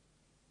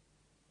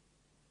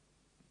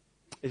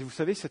 Et vous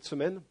savez, cette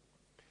semaine,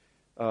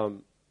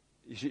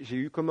 j'ai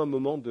eu comme un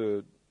moment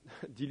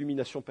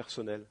d'illumination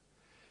personnelle.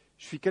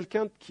 Je suis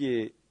quelqu'un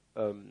qui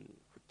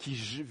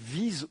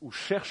vise ou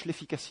cherche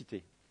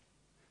l'efficacité.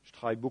 Je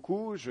travaille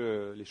beaucoup,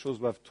 les choses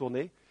doivent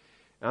tourner.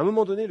 À un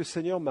moment donné, le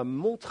Seigneur m'a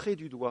montré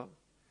du doigt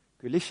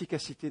que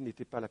l'efficacité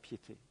n'était pas la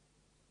piété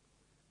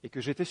et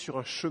que j'étais sur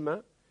un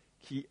chemin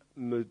qui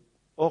me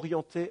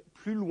orientait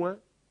plus loin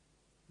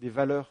des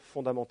valeurs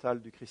fondamentales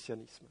du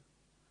christianisme.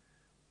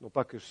 Non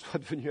pas que je sois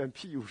devenu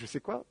impie ou je sais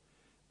quoi,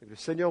 mais que le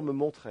Seigneur me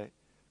montrait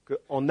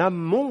qu'en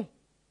amont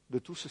de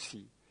tout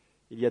ceci,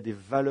 il y a des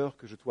valeurs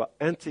que je dois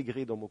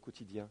intégrer dans mon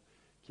quotidien,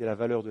 qui est la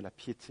valeur de la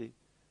piété,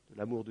 de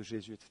l'amour de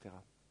Jésus, etc.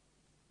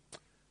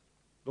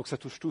 Donc ça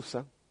touche tous.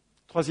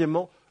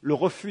 Troisièmement, le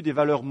refus des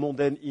valeurs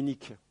mondaines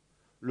iniques.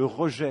 Le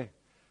rejet,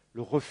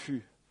 le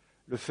refus,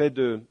 le fait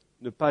de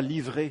ne pas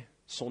livrer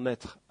son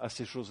être à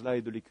ces choses-là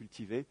et de les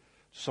cultiver,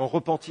 s'en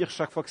repentir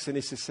chaque fois que c'est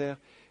nécessaire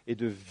et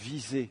de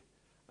viser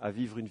à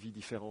vivre une vie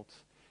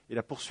différente. Et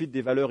la poursuite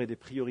des valeurs et des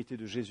priorités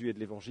de Jésus et de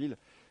l'Évangile,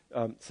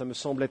 ça me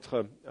semble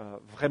être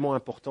vraiment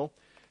important.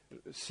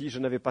 Si je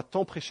n'avais pas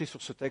tant prêché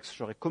sur ce texte,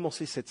 j'aurais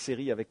commencé cette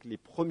série avec les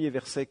premiers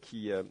versets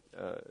qui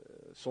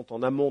sont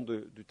en amont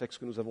du texte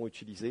que nous avons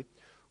utilisé,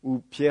 où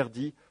Pierre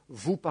dit «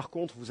 Vous, par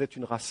contre, vous êtes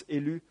une race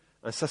élue,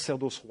 un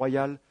sacerdoce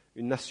royal,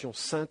 une nation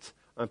sainte,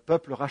 un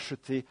peuple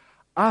racheté,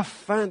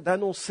 afin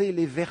d'annoncer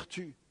les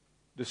vertus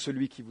de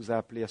celui qui vous a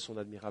appelé à son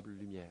admirable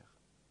lumière. »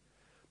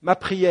 Ma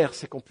prière,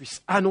 c'est qu'on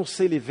puisse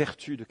annoncer les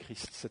vertus de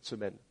Christ cette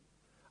semaine.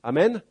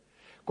 Amen.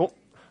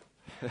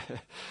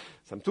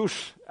 Ça me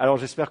touche. Alors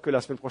j'espère que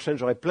la semaine prochaine,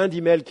 j'aurai plein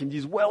d'emails qui me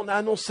disent « Ouais, on a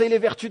annoncé les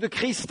vertus de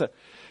Christ.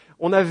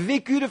 On a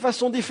vécu de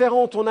façon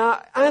différente. On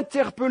a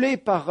interpellé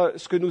par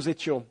ce que nous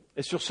étions. »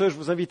 Et sur ce, je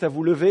vous invite à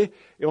vous lever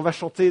et on va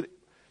chanter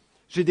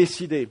 « J'ai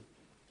décidé »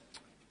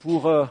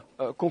 pour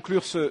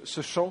conclure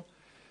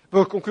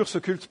ce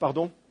culte,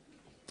 pardon.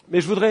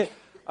 Mais je voudrais,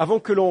 avant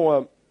que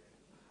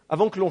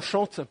l'on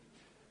chante,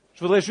 je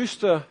voudrais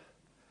juste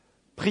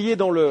prier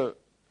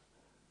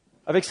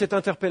avec cette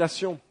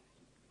interpellation.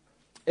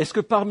 Est-ce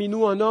que parmi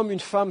nous, un homme, une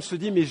femme se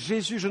dit « Mais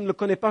Jésus, je ne le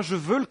connais pas, je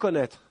veux le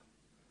connaître. »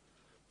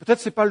 Peut-être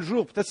ce n'est pas le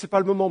jour, peut-être ce n'est pas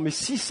le moment, mais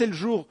si c'est le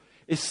jour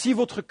et si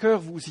votre cœur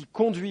vous y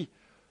conduit,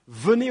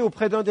 venez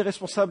auprès d'un des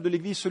responsables de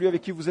l'Église, celui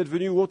avec qui vous êtes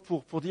venu ou autre,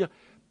 pour dire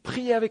 «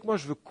 Priez avec moi,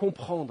 je veux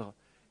comprendre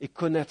et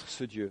connaître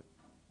ce Dieu. »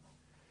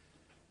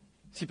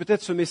 Si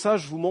peut-être ce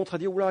message vous montre à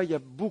dire « Oula, il y a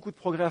beaucoup de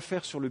progrès à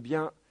faire sur le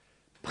bien »,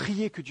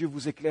 priez que Dieu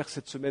vous éclaire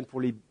cette semaine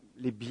pour les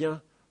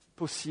biens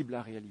possibles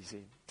à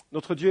réaliser.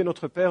 Notre Dieu et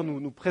notre Père,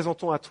 nous nous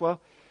présentons à toi,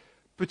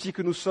 petits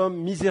que nous sommes,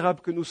 misérables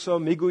que nous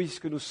sommes,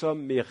 égoïstes que nous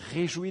sommes, mais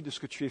réjouis de ce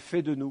que tu as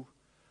fait de nous,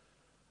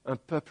 un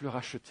peuple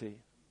racheté.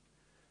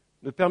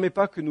 Ne permets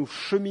pas que nous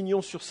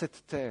cheminions sur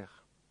cette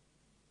terre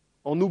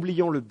en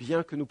oubliant le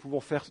bien que nous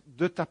pouvons faire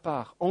de ta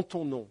part, en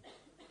ton nom,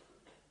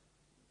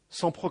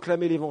 sans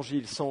proclamer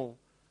l'Évangile, sans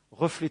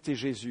refléter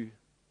Jésus,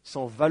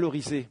 sans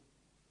valoriser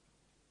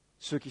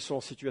ceux qui sont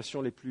en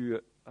situation les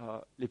plus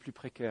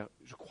précaires.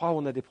 Je crois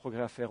qu'on a des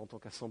progrès à faire en tant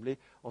qu'assemblée,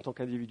 en tant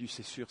qu'individu,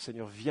 c'est sûr.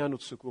 Seigneur, viens à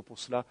notre secours pour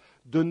cela.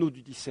 Donne-nous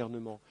du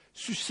discernement.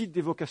 Suscite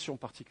des vocations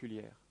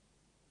particulières.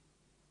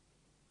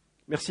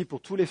 Merci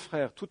pour tous les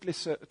frères, toutes les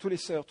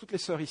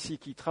sœurs ici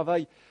qui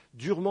travaillent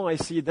durement à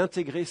essayer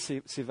d'intégrer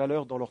ces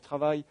valeurs dans leur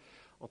travail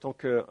en tant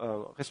que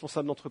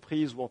responsable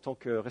d'entreprise ou en tant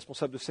que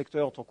responsable de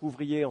secteur, en tant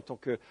qu'ouvrier, en tant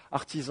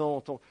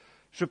qu'artisan.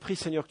 Je prie,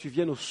 Seigneur, que tu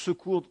viennes au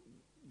secours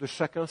de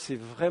chacun. C'est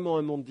vraiment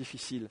un monde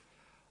difficile.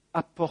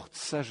 Apporte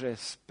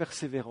sagesse,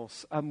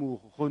 persévérance,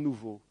 amour,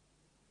 renouveau.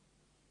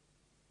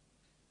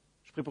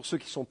 Je prie pour ceux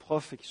qui sont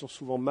profs et qui sont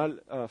souvent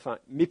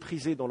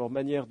méprisés dans leur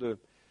manière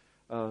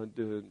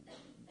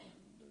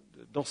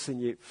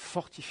d'enseigner.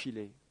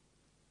 Fortifie-les.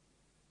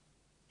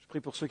 Je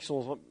prie pour ceux qui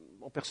sont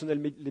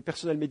les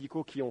personnels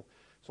médicaux qui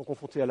sont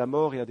confrontés à la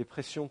mort et à des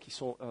pressions qui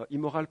sont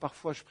immorales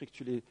parfois. Je prie que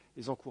tu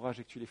les encourages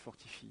et que tu les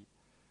fortifies.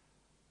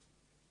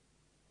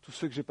 Tous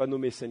ceux que je n'ai pas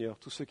nommés, Seigneur,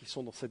 tous ceux qui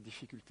sont dans cette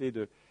difficulté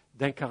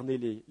d'incarner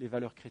les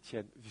valeurs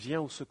chrétiennes,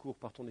 viens au secours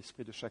par ton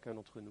esprit de chacun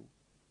d'entre nous.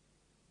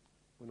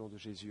 Au nom de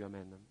Jésus,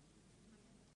 amen.